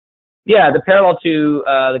 the parallel to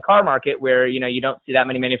the car market, where you don't see that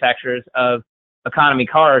many manufacturers of economy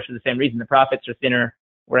cars for the same reason. The profits are thinner,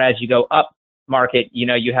 whereas you go up market,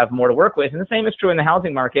 you have more to work with. And the same is true in the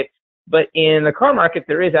housing market. But in the car market,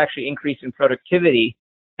 there is actually increase in productivity,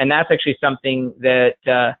 and that's actually something that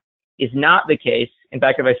is not the case. In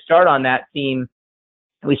fact, if I start on that theme,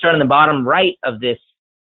 we start on the bottom right of this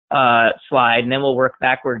slide, and then we'll work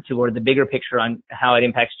backward toward the bigger picture on how it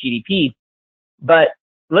impacts GDP. But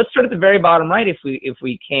let's start at the very bottom right, if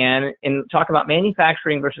we can, and talk about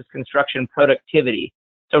manufacturing versus construction productivity.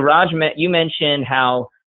 So Raj, you mentioned how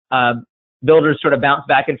builders sort of bounce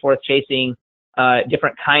back and forth chasing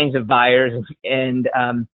different kinds of buyers, and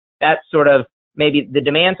that's sort of maybe the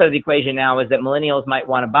demand side of the equation now is that millennials might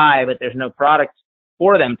want to buy, but there's no product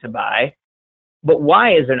for them to buy. But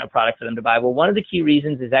why is there no product for them to buy? Well, one of the key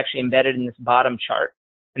reasons is actually embedded in this bottom chart.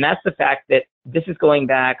 And that's the fact that this is going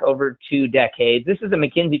back over 2 decades. This is a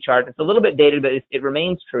McKinsey chart. It's a little bit dated, but it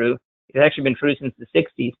remains true. It's actually been true since the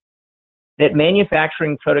 60s, that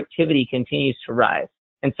manufacturing productivity continues to rise.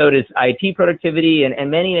 And so does IT productivity and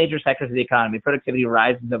many major sectors of the economy. Productivity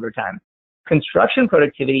rises over time. Construction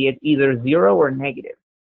productivity is either 0 or negative.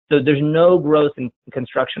 So there's no growth in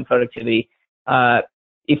construction productivity.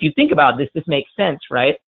 If you think about this, this makes sense,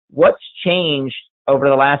 right? What's changed over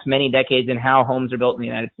the last many decades in how homes are built in the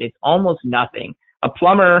United States? Almost nothing. A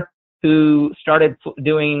plumber who started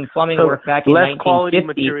doing plumbing work back in 1950. Less quality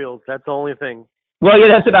materials, that's the only thing. Well, yeah,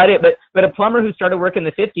 that's about it. But a plumber who started work in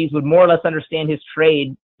the 50s would more or less understand his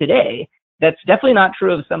trade today. That's definitely not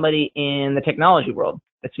true of somebody in the technology world.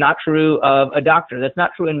 That's not true of a doctor. That's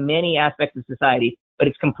not true in many aspects of society, but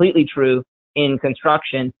it's completely true in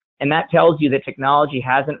construction. And that tells you that technology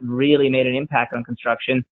hasn't really made an impact on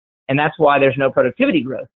construction. And that's why there's no productivity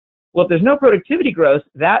growth. Well, if there's no productivity growth,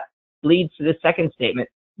 that leads to this second statement.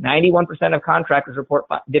 91% of contractors report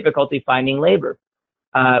difficulty finding labor,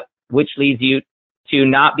 which leads you to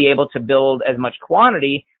not be able to build as much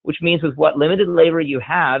quantity, which means with what limited labor you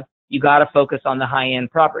have, you got to focus on the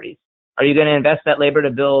high-end properties. Are you going to invest that labor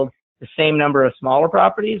to build the same number of smaller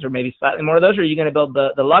properties or maybe slightly more of those, or are you going to build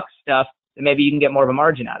the luxe stuff that maybe you can get more of a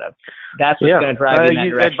margin out of? That's what's going to drive you in that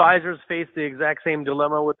direction. Advisors face the exact same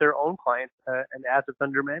dilemma with their own clients and assets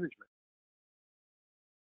under management.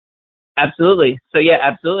 Absolutely. So yeah,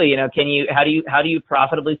 absolutely. You know, how do you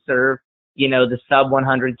profitably serve, you know, the sub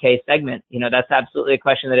 100K segment? You know, that's absolutely a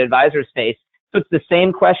question that advisors face. So it's the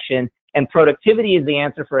same question, and productivity is the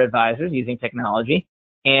answer for advisors using technology,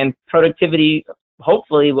 and productivity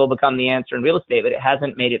hopefully will become the answer in real estate, but it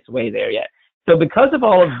hasn't made its way there yet. So because of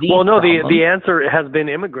all of these problems, the answer has been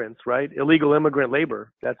immigrants, right? Illegal immigrant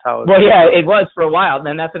labor. That's how. Well, yeah, it was for a while,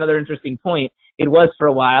 and that's another interesting point. It was for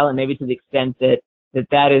a while, and maybe to the extent that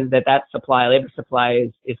supply, labor supply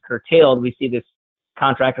is curtailed, we see this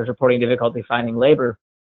contractors reporting difficulty finding labor.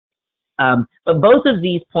 But both of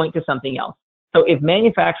these point to something else. So if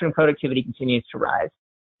manufacturing productivity continues to rise,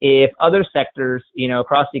 if other sectors, you know,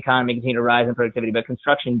 across the economy continue to rise in productivity, but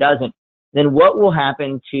construction doesn't, then what will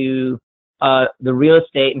happen to the real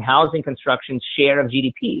estate and housing construction's share of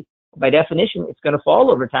GDP? By definition, it's going to fall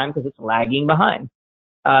over time because it's lagging behind.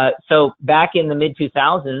 So back in the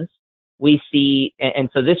mid-2000s, we see, and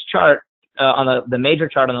so this chart on the major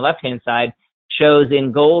chart on the left-hand side shows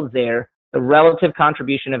in gold there the relative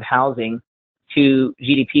contribution of housing to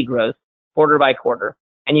GDP growth quarter by quarter.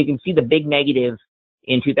 And you can see the big negative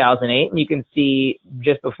in 2008, and you can see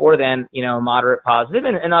just before then, you know, moderate positive,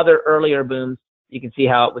 and other earlier booms, you can see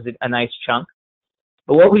how it was a nice chunk.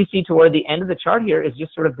 But what we see toward the end of the chart here is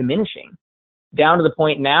just sort of diminishing down to the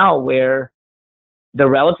point now where the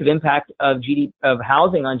relative impact of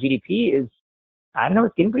housing on GDP is, I don't know,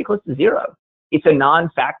 it's getting pretty close to 0. It's a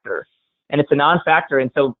non-factor, and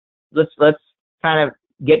so let's kind of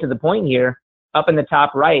get to the point here. Up in the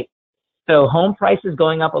top right, so home prices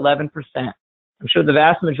going up 11%. I'm sure the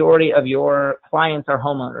vast majority of your clients are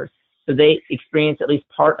homeowners, so they experience at least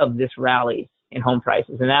part of this rally in home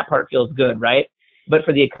prices, and that part feels good, right? But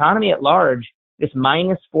for the economy at large, this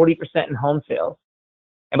minus 40% in home sales,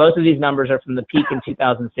 and most of these numbers are from the peak in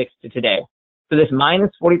 2006 to today. So this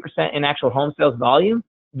minus 40% in actual home sales volume,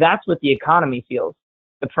 that's what the economy feels.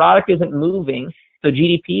 The product isn't moving, so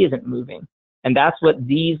GDP isn't moving. And that's what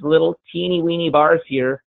these little teeny weeny bars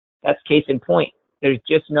here, that's case in point. There's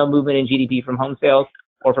just no movement in GDP from home sales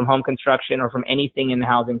or from home construction or from anything in the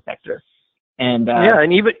housing sector. And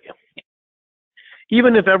and even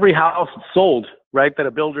if every house sold, right, that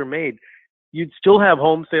a builder made, you'd still have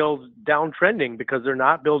home sales downtrending because they're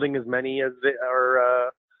not building as many as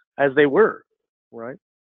they were, right?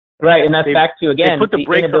 Right, and that's back to, again, the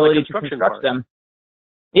inability to construct them.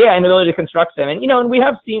 Yeah, inability to construct them. And, you know, and we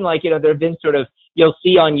have seen, like, you know, there have been sort of, you'll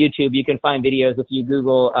see on YouTube, you can find videos if you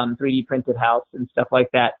Google 3D printed house and stuff like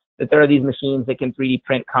that, that there are these machines that can 3D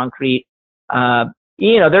print concrete.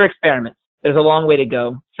 You know, they're experiments. There's a long way to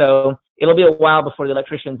go. So it'll be a while before the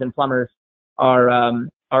electricians and plumbers are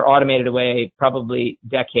automated away, probably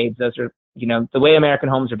decades. Those are, you know, the way American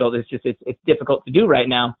homes are built, it's difficult to do right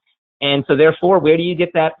now. And so therefore, where do you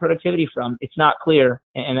get that productivity from? It's not clear,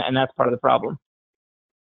 and that's part of the problem.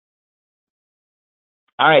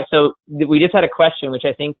 All right, so we just had a question, which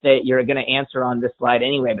I think that you're going to answer on this slide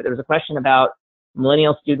anyway, but there was a question about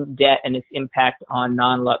millennial student debt and its impact on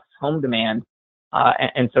non-Lux home demand.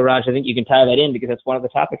 And so, Raj, I think you can tie that in because that's one of the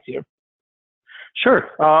topics here. Sure.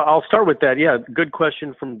 I'll start with that. Yeah, good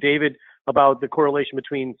question from David about the correlation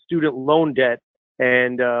between student loan debt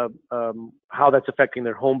and how that's affecting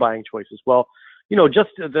their home buying choices. Well, just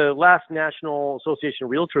the last National Association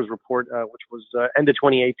of Realtors report, which was end of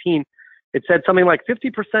 2018, it said something like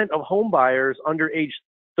 50% of home buyers under age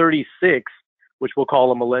 36, which we'll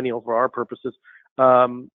call a millennial for our purposes,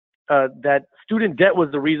 that student debt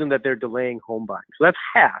was the reason that they're delaying home buying. So that's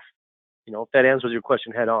half, if that answers your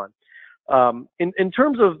question head on. In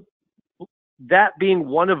terms of that being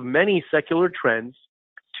one of many secular trends,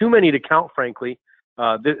 too many to count, frankly.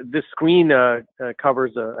 This screen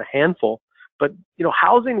covers a handful, but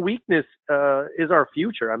housing weakness is our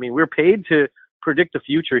future. I mean, we're paid to predict the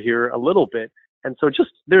future here a little bit, and so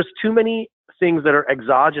there's too many things that are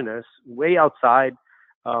exogenous, way outside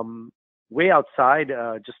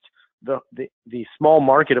just the small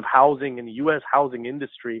market of housing in the U.S. housing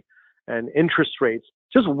industry and interest rates.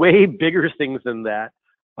 Just way bigger things than that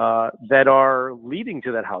that are leading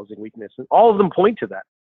to that housing weakness, and all of them point to that.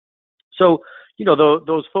 So,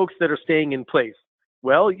 those folks that are staying in place,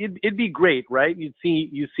 well, it'd be great, right? You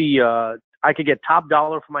see, I could get top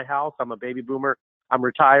dollar for my house. I'm a baby boomer. I'm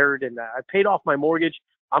retired, and I paid off my mortgage.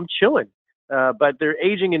 I'm chilling, but they're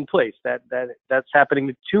aging in place. That's happening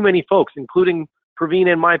to too many folks, including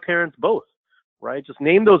Praveen and my parents both, right? Just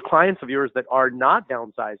name those clients of yours that are not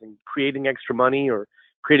downsizing, creating extra money or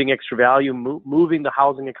creating extra value, moving the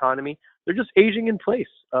housing economy. They're just aging in place,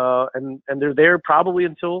 and they're there probably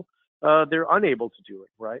until they're unable to do it,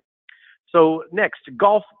 right? So next,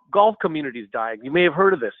 golf communities dying. You may have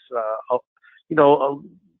heard of this.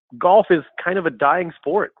 Golf is kind of a dying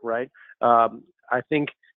sport, right? I think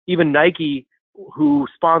even Nike, who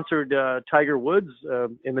sponsored Tiger Woods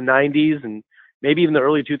in the 90s and maybe even the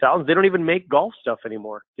early 2000s, they don't even make golf stuff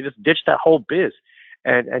anymore. They just ditched that whole biz.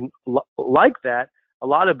 And like that, a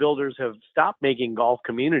lot of builders have stopped making golf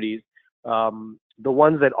communities. The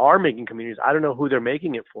ones that are making communities, I don't know who they're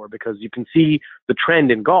making it for, because you can see the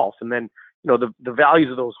trend in golf. And then, the values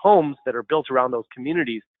of those homes that are built around those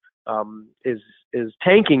communities is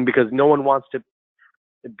tanking because no one wants to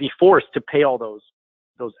be forced to pay all those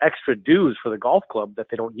extra dues for the golf club that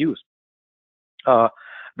they don't use.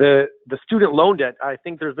 The student loan debt, I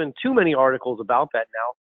think there's been too many articles about that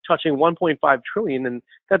now, touching 1.5 trillion, and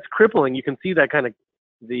that's crippling. You can see that kind of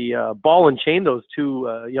the ball and chain those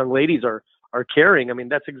two young ladies are carrying. I mean,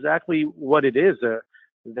 that's exactly what it is.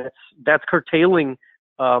 That's curtailing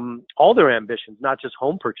all their ambitions, not just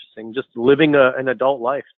home purchasing, just living an adult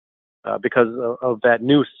life because of that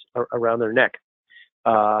noose around their neck.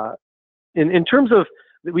 In terms of,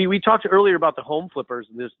 we talked earlier about the home flippers.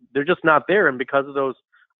 They're just not there, and because of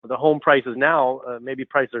the home prices now, maybe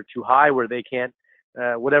prices are too high where they can't,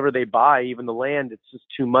 whatever they buy, even the land, it's just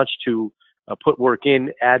too much to put work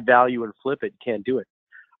in, add value, and flip it. Can't do it.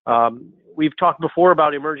 We've talked before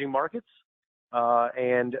about emerging markets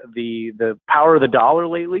and the power of the dollar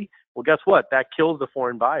lately. Well, guess what? That kills the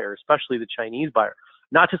foreign buyer, especially the Chinese buyer.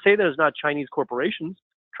 Not to say there's not Chinese corporations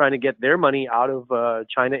trying to get their money out of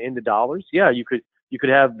China into dollars. Yeah, you could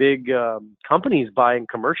have big companies buying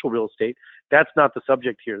commercial real estate. That's not the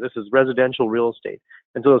subject here. This is residential real estate.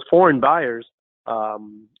 And so those foreign buyers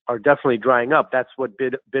are definitely drying up. That's what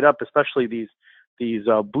bid up, especially these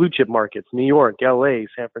blue chip markets, New York, LA,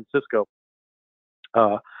 San Francisco.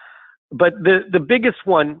 But the biggest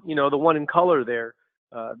one, the one in color there,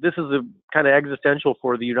 this is a kind of existential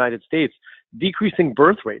for the United States, decreasing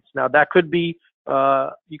birth rates. Now that could be,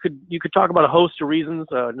 you could talk about a host of reasons,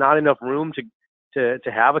 not enough room to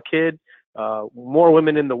have a kid, more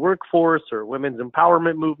women in the workforce, or women's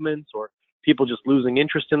empowerment movements, or people just losing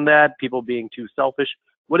interest in that, people being too selfish,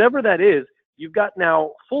 whatever that is. You've got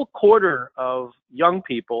now full quarter of young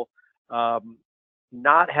people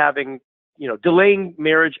not having, delaying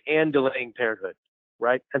marriage and delaying parenthood,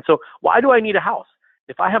 right? And so why do I need a house?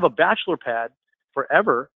 If I have a bachelor pad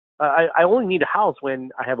forever, I only need a house when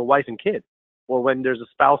I have a wife and kid, or when there's a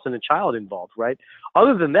spouse and a child involved, right?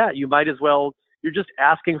 Other than that, you might as well, you're just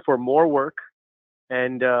asking for more work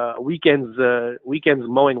and weekends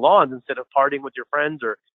mowing lawns instead of partying with your friends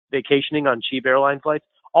or vacationing on cheap airline flights.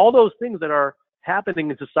 All those things that are happening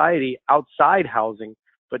in society outside housing,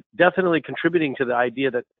 but definitely contributing to the idea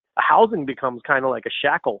that housing becomes kind of like a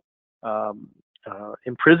shackle,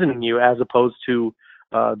 imprisoning you, as opposed to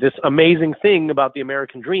this amazing thing about the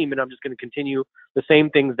American dream. And I'm just going to continue the same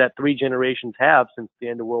things that 3 generations have since the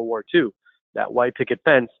end of World War II, that white picket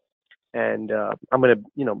fence. And I'm going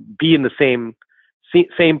to, be in the same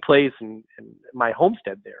place and my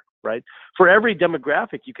homestead there, right? For every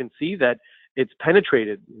demographic, you can see that it's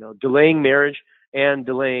penetrated, delaying marriage and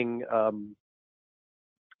delaying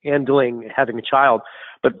having a child.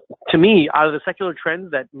 But to me, out of the secular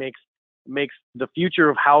trends that makes the future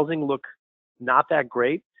of housing look not that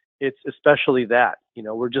great, it's especially that,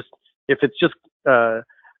 if it's just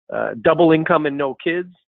double income and no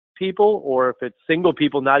kids people, or if it's single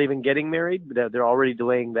people not even getting married, they're already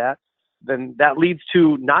delaying that, then that leads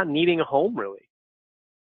to not needing a home, really.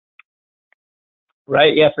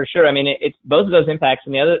 Right. Yeah, for sure. I mean, it's both of those impacts.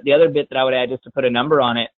 And the other bit that I would add, just to put a number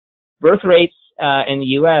on it, birth rates in the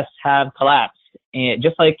U.S. have collapsed, and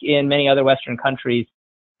just like in many other Western countries.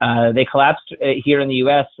 They collapsed here in the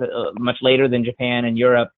U.S. Much later than Japan and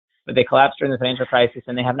Europe, but they collapsed during the financial crisis,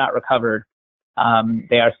 and they have not recovered.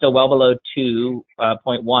 They are still well below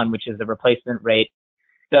 2.1, which is the replacement rate.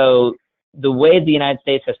 So the way the United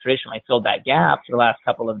States has traditionally filled that gap for the last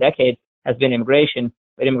couple of decades has been immigration,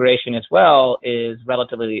 but immigration as well is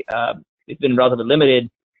it's been relatively limited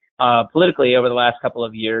politically over the last couple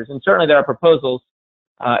of years. And certainly there are proposals.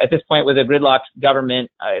 At this point, with a gridlocked government,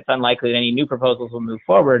 it's unlikely that any new proposals will move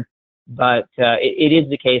forward. But it is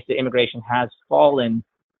the case that immigration has fallen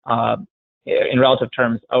in relative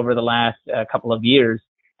terms over the last couple of years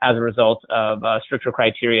as a result of stricter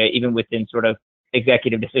criteria, even within sort of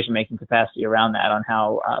executive decision-making capacity around that, on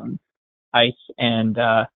how ICE and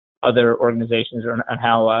other organizations, or on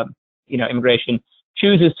how immigration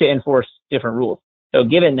chooses to enforce different rules. So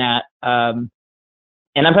given that,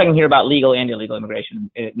 and I'm talking here about legal and illegal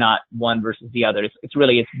immigration, not one versus the other. It's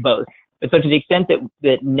both. But so to the extent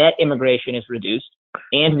that net immigration is reduced,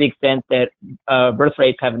 and to the extent that birth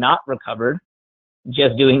rates have not recovered,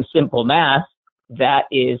 just doing simple math, that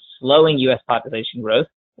is slowing U.S. population growth,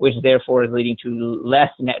 which therefore is leading to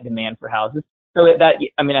less net demand for houses. So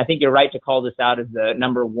I think you're right to call this out as the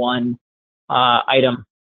number one item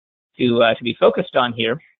to be focused on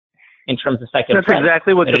here in terms of secular trends. That's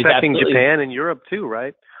exactly what's affecting Japan and Europe too,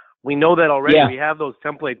 right? We know that already. Yeah. We have those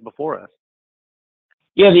templates before us.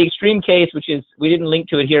 Yeah, the extreme case, which is, we didn't link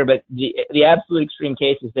to it here, but the absolute extreme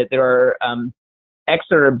case is that there are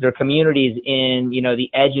exurbs or communities in, the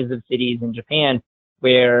edges of cities in Japan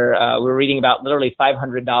where we're reading about literally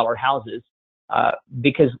 $500 houses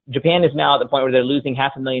because Japan is now at the point where they're losing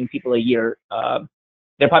 500,000 people a year.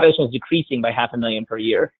 Their population is decreasing by 500,000 per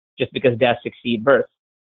year just because deaths exceed births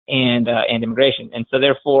and immigration. And so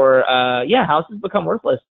therefore, houses become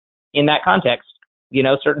worthless in that context.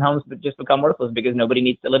 Certain homes just become worthless because nobody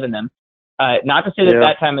needs to live in them. Not to say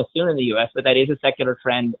that time is soon in the U.S., but that is a secular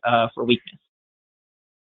trend for weakness.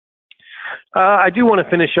 I do want to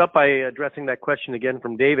finish up by addressing that question again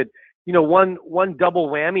from David. One double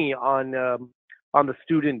whammy on the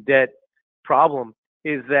student debt problem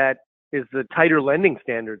is the tighter lending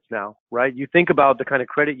standards now, right? You think about the kind of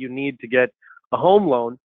credit you need to get a home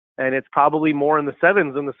loan, and it's probably more in the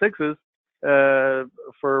 7s than the 6s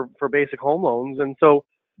for basic home loans. And so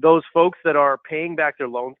those folks that are paying back their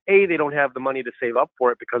loans, A, they don't have the money to save up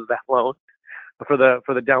for it because of that loan, for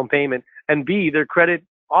the down payment, and B, their credit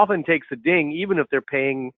often takes a ding even if they're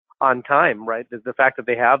paying on time, right? There's the fact that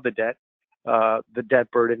they have the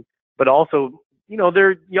debt burden, but also,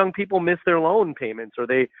 their young people miss their loan payments, or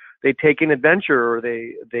they take an adventure, or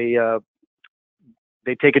they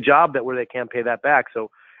take a job where they can't pay that back, so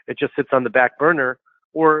it just sits on the back burner,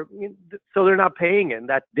 or so they're not paying it, and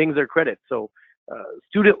that dings their credit. So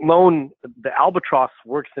student loan, the albatross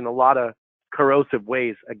works in a lot of corrosive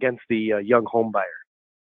ways against the young home buyer.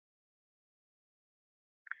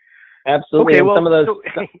 Absolutely. Okay, well, some of those...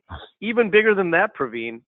 so, even bigger than that,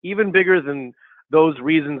 Praveen, even bigger than those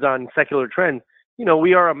reasons on secular trends,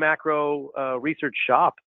 we are a macro research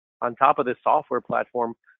shop on top of this software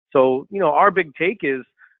platform. So, our big take is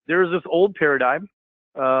there's this old paradigm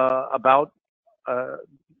about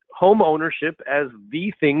home ownership as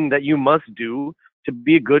the thing that you must do to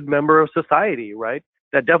be a good member of society, right?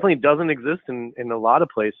 That definitely doesn't exist in a lot of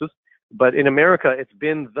places, but in America, it's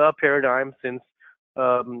been the paradigm since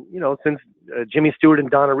Jimmy Stewart and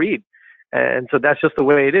Donna Reed. And so that's just the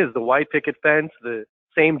way it is. The white picket fence, the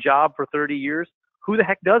same job for 30 years. Who the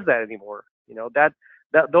heck does that anymore? That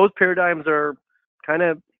those paradigms are kind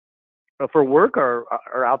of for work are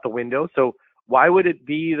out the window. So why would it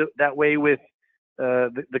be that way with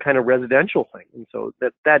the kind of residential thing? And so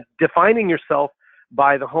that defining yourself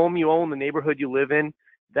by the home you own, the neighborhood you live in,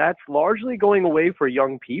 that's largely going away for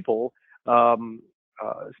young people,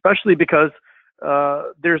 especially because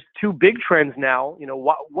there's two big trends now.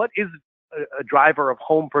 What is a driver of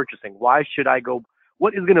home purchasing? Why should I go?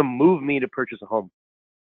 What is going to move me to purchase a home?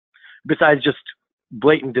 Besides just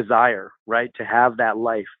blatant desire, right, to have that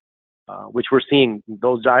life, which we're seeing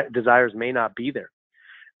those desires may not be there.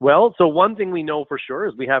 Well, so one thing we know for sure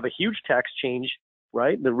is we have a huge tax change,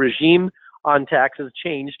 right? The regime on taxes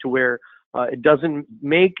changed to where it doesn't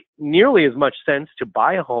make nearly as much sense to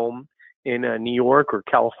buy a home in New York or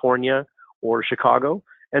California or Chicago.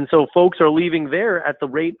 And so folks are leaving there at the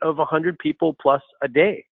rate of 100 people plus a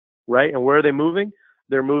day, right? And where are they moving?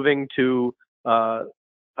 They're moving to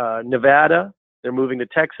Nevada, they're moving to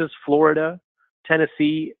Texas, Florida,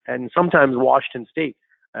 Tennessee, and sometimes Washington State.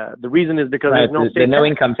 The reason is because there's no state the no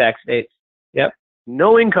income tax states. Yep.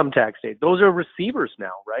 No income tax state. Those are receivers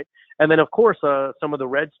now, right? And then, of course, some of the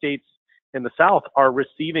red states in the South are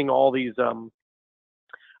receiving all these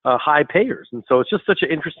high payers. And so it's just such an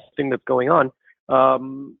interesting thing that's going on.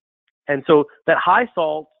 And so that high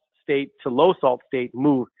salt state to low salt state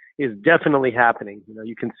move is definitely happening. You know,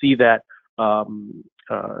 you can see that.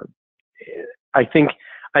 I think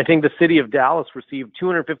the city of Dallas received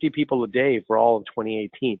 250 people a day for all of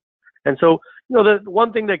 2018. And so, you know, the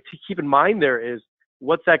one thing that to keep in mind there is,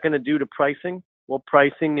 what's that going to do to pricing? Well,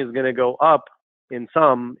 pricing is going to go up in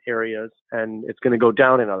some areas and it's going to go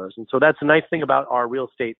down in others. And so that's a nice thing about our real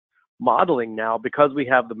estate modeling now, because we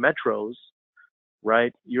have the metros,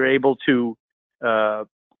 right? You're able to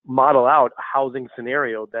model out a housing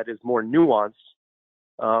scenario that is more nuanced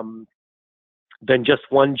than just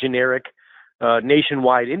one generic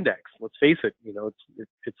nationwide index. Let's face it, you know,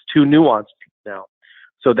 it's too nuanced now.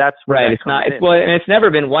 So that's right. It's not. Well, and it's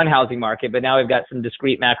never been one housing market, but now we've got some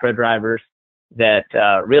discrete macro drivers that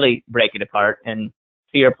really break it apart. And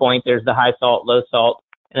to your point, there's the high salt, low salt,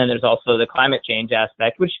 and then there's also the climate change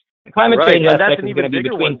aspect, which the climate change aspect is going to be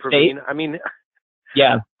between states. I mean,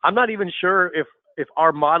 yeah, I'm not even sure if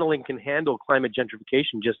our modeling can handle climate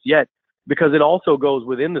gentrification just yet, because it also goes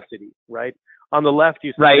within the city, right? On the left,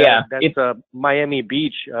 you see that's Miami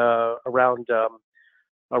Beach around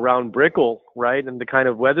Brickell, right? And the kind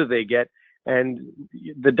of weather they get. And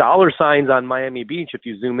the dollar signs on Miami Beach, if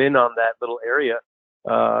you zoom in on that little area,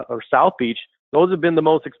 or South Beach, those have been the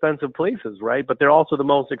most expensive places, right? But they're also the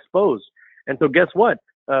most exposed. And so guess what?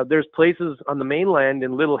 There's places on the mainland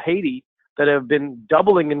in Little Haiti that have been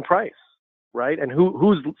doubling in price, right? And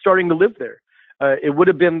who's starting to live there? It would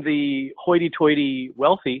have been the hoity-toity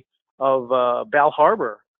wealthy of Bal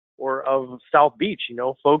Harbor or of South Beach, you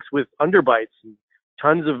know, folks with underbites and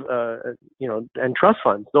tons of, you know, and trust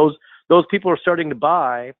funds. Those people are starting to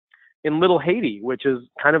buy in Little Haiti, which is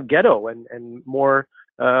kind of ghetto and more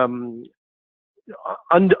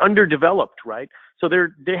underdeveloped, right? So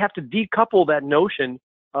they have to decouple that notion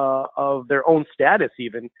of their own status,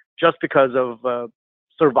 even just because of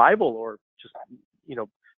survival or just, you know,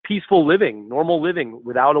 peaceful living, normal living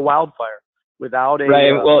without a wildfire, without a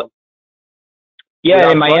right. Well,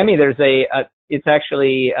 yeah, in Miami, there's it's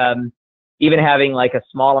actually even having like a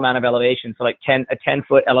small amount of elevation, so like a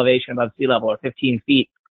 10-foot elevation above sea level or 15 feet,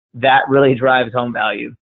 that really drives home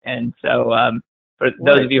value. And so for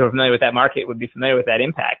those of you who are familiar with that market would be familiar with that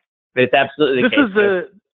impact. But it's absolutely the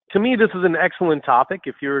case. To me, this is an excellent topic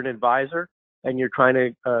if you're an advisor and you're trying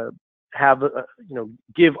to you know,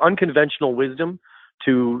 give unconventional wisdom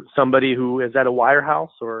to somebody who is at a wirehouse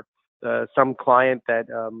or some client that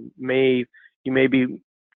you may be,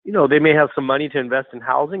 you know, they may have some money to invest in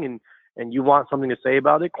housing and you want something to say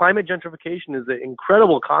about it. Climate gentrification is an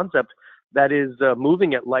incredible concept that is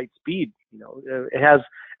moving at light speed. You know, it has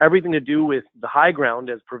everything to do with the high ground,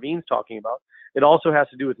 as Praveen's talking about. It also has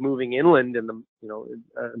to do with moving inland and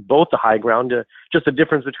both the high ground. Just the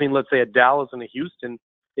difference between, let's say, a Dallas and a Houston.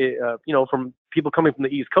 You know, from people coming from the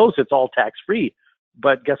East Coast, it's all tax free.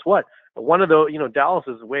 But guess what? One of the, you know, Dallas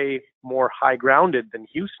is way more high grounded than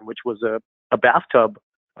Houston, which was a bathtub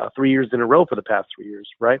 3 years in a row for the past 3 years,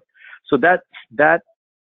 right? So that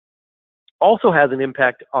also has an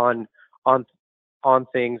impact on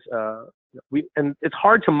things. And it's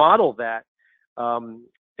hard to model that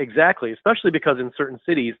exactly, especially because in certain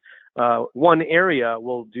cities, one area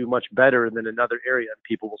will do much better than another area, and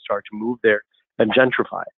people will start to move there and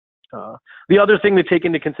gentrify. The other thing to take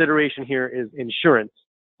into consideration here is insurance,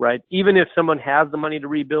 right? Even if someone has the money to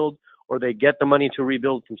rebuild or they get the money to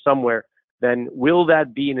rebuild from somewhere, then will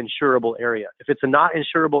that be an insurable area? If it's a not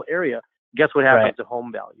insurable area, guess what happens to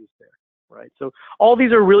home values there, right? So all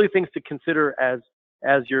these are really things to consider as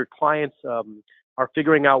your clients are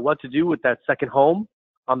figuring out what to do with that second home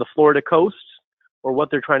on the Florida coast, or what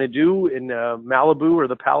they're trying to do in Malibu or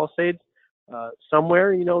the Palisades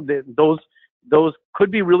somewhere. You know, those could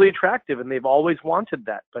be really attractive, and they've always wanted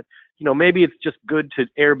that. But you know, maybe it's just good to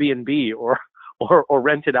Airbnb or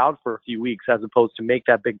rent it out for a few weeks as opposed to make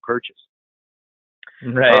that big purchase.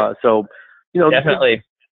 Right. So, you know, definitely.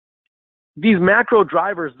 These macro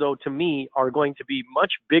drivers, though, to me, are going to be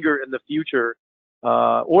much bigger in the future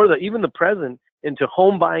or even the present into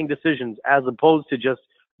home buying decisions, as opposed to just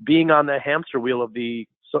being on the hamster wheel of the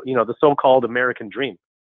so-called American dream,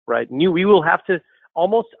 right? And we will have to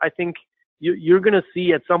almost, I think, you're going to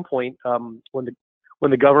see at some point, when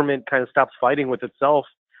the government kind of stops fighting with itself,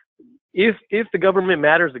 if the government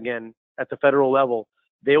matters again at the federal level,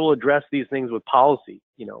 they will address these things with policy,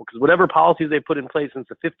 because whatever policies they put in place since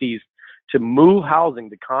the 50s to move housing,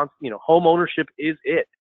 home ownership is it.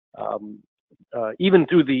 Even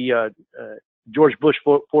through the George Bush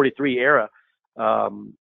 43 era,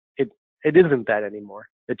 it isn't that anymore.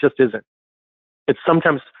 It just isn't. It's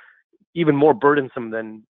sometimes even more burdensome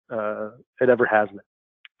than it ever has been.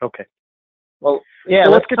 Okay. Well, yeah,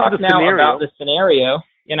 so let's get talk to the now scenario. about the scenario.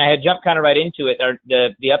 And I had jumped kind of right into it,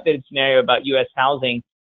 the updated scenario about U.S. housing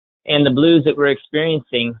and the blues that we're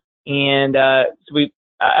experiencing. And so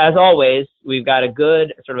as always, we've got a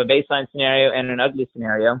good sort of a baseline scenario and an ugly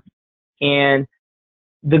scenario. And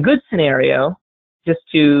the good scenario, just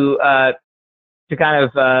to kind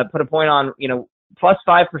of put a point on, plus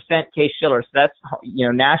 5% Case-Shiller. So that's,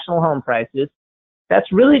 national home prices. That's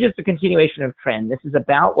really just a continuation of trend. This is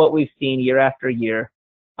about what we've seen year after year.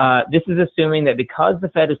 This is assuming that because the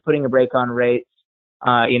Fed is putting a brake on rates,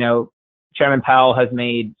 Chairman Powell has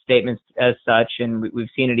made statements as such, and we've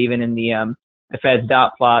seen it even in the Fed's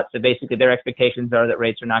dot plot. So basically their expectations are that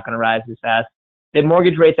rates are not going to rise as fast. The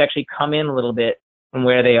mortgage rates actually come in a little bit from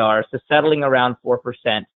where they are, so settling around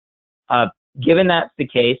 4%. Given that's the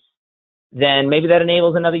case, then maybe that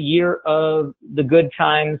enables another year of the good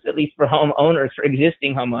times, at least for homeowners, for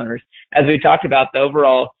existing homeowners. As we talked about, the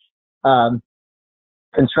overall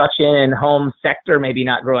construction and home sector maybe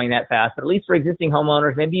not growing that fast, but at least for existing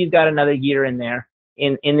homeowners, maybe you've got another year in there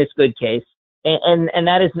in this good case. And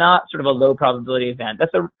that is not sort of a low probability event.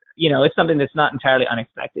 That's it's something that's not entirely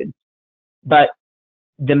unexpected. But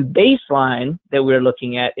the baseline that we're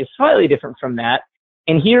looking at is slightly different from that.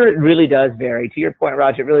 And here it really does vary. To your point,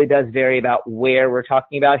 Roger, it really does vary about where we're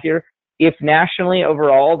talking about here. If nationally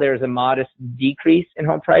overall there's a modest decrease in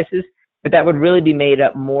home prices, but that would really be made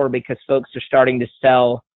up more because folks are starting to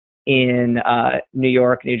sell in New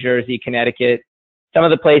York, New Jersey, Connecticut, some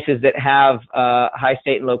of the places that have high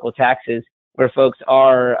state and local taxes where folks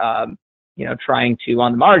are, trying to,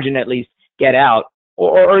 on the margin at least, get out.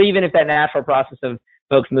 Or even if that natural process of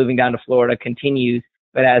folks moving down to Florida continues,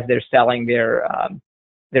 but as they're selling,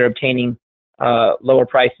 they're obtaining lower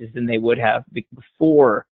prices than they would have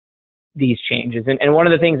before these changes. And one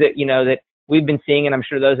of the things that, that we've been seeing, and I'm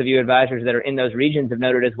sure those of you advisors that are in those regions have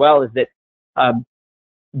noted as well, is that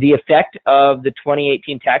the effect of the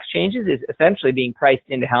 2018 tax changes is essentially being priced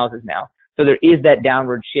into houses now. So there is that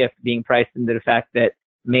downward shift being priced into the fact that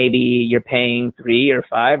maybe you're paying $3,000 or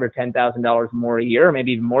 $5,000 or $10,000 more a year, or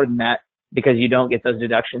maybe even more than that, because you don't get those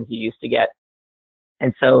deductions you used to get.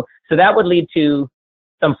 And so that would lead to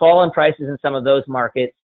some fall in prices in some of those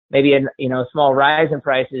markets, maybe a small rise in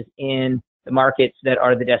prices in the markets that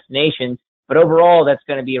are the destinations. But overall, that's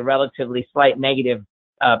going to be a relatively slight negative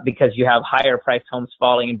because you have higher priced homes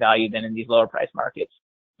falling in value than in these lower priced markets.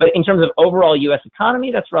 But in terms of overall U.S.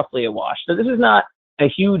 economy, that's roughly a wash. So this is not a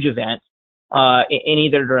huge event in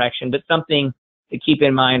either direction, but something to keep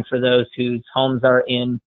in mind for those whose homes are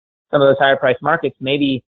in some of those higher priced markets.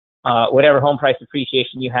 Maybe whatever home price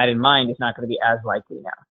appreciation you had in mind is not going to be as likely now.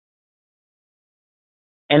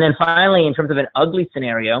 And then finally, in terms of an ugly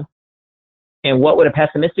scenario, and what would a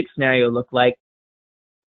pessimistic scenario look like,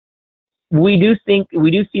 we do see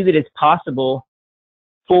that it's possible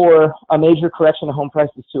for a major correction of home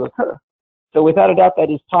prices to occur. So without a doubt, that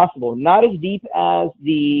is possible. Not as deep as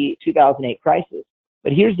the 2008 crisis.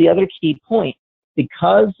 But here's the other key point.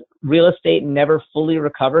 Because real estate never fully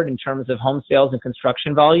recovered in terms of home sales and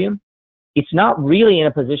construction volume, it's not really in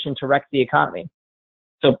a position to wreck the economy.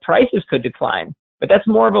 So prices could decline, but that's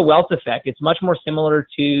more of a wealth effect. It's much more similar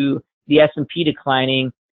to the S&P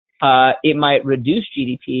declining. It might reduce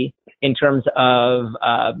GDP in terms of,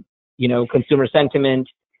 consumer sentiment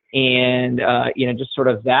and, just sort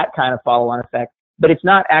of that kind of follow-on effect. But it's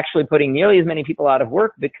not actually putting nearly as many people out of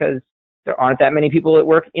work because there aren't that many people that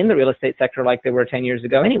work in the real estate sector like there were 10 years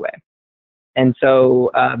ago anyway. And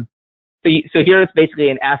so, so here it's basically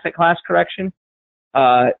an asset class correction,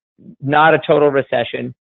 not a total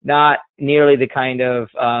recession, not nearly the kind of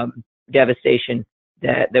devastation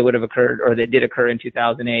that would have occurred or that did occur in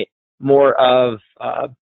 2008, more of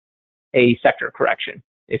a sector correction,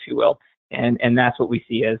 if you will. And that's what we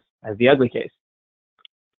see as the ugly case.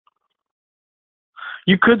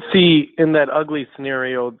 You could see in that ugly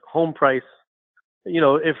scenario, home price,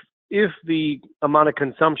 if the amount of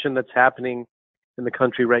consumption that's happening in the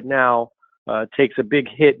country right now takes a big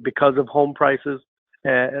hit because of home prices,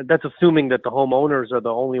 That's assuming that the homeowners are the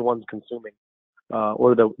only ones consuming,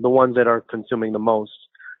 or the ones that are consuming the most.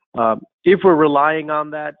 If we're relying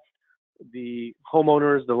on that, the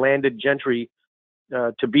homeowners, the landed gentry,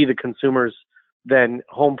 to be the consumers, then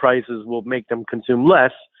home prices will make them consume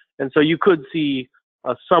less. And so you could see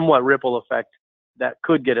a somewhat ripple effect that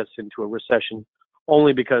could get us into a recession,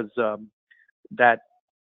 only because that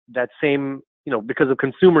same, because of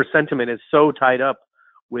consumer sentiment is so tied up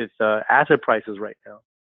with asset prices right now.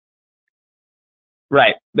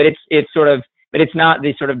 Right, but it's not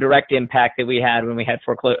the sort of direct impact that we had when we had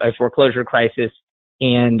a foreclosure crisis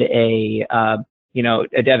and a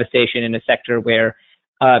devastation in a sector where,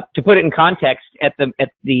 to put it in context, on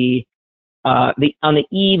the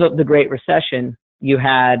eve of the Great Recession, you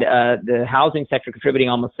had the housing sector contributing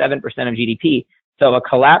almost 7% of GDP. So a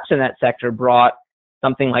collapse in that sector brought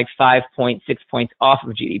something like 5.6 points off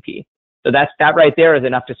of GDP. So that right there is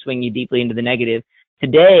enough to swing you deeply into the negative.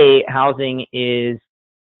 Today, housing is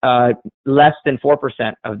less than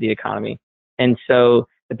 4% of the economy, and so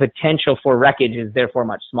the potential for wreckage is therefore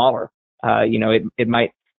much smaller. It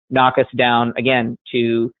might knock us down again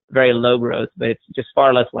to very low growth, but it's just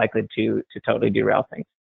far less likely to totally derail things.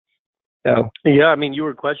 So yeah, I mean, you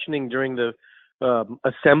were questioning during the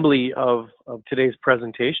assembly of today's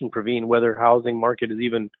presentation, Praveen, whether housing market is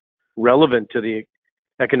even relevant to the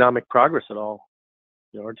economic progress at all,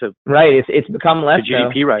 or to right. It's become less to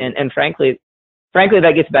GDP, so. right? And frankly,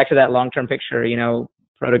 that gets back to that long-term picture.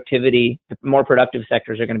 Productivity, the more productive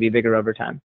sectors are going to be bigger over time.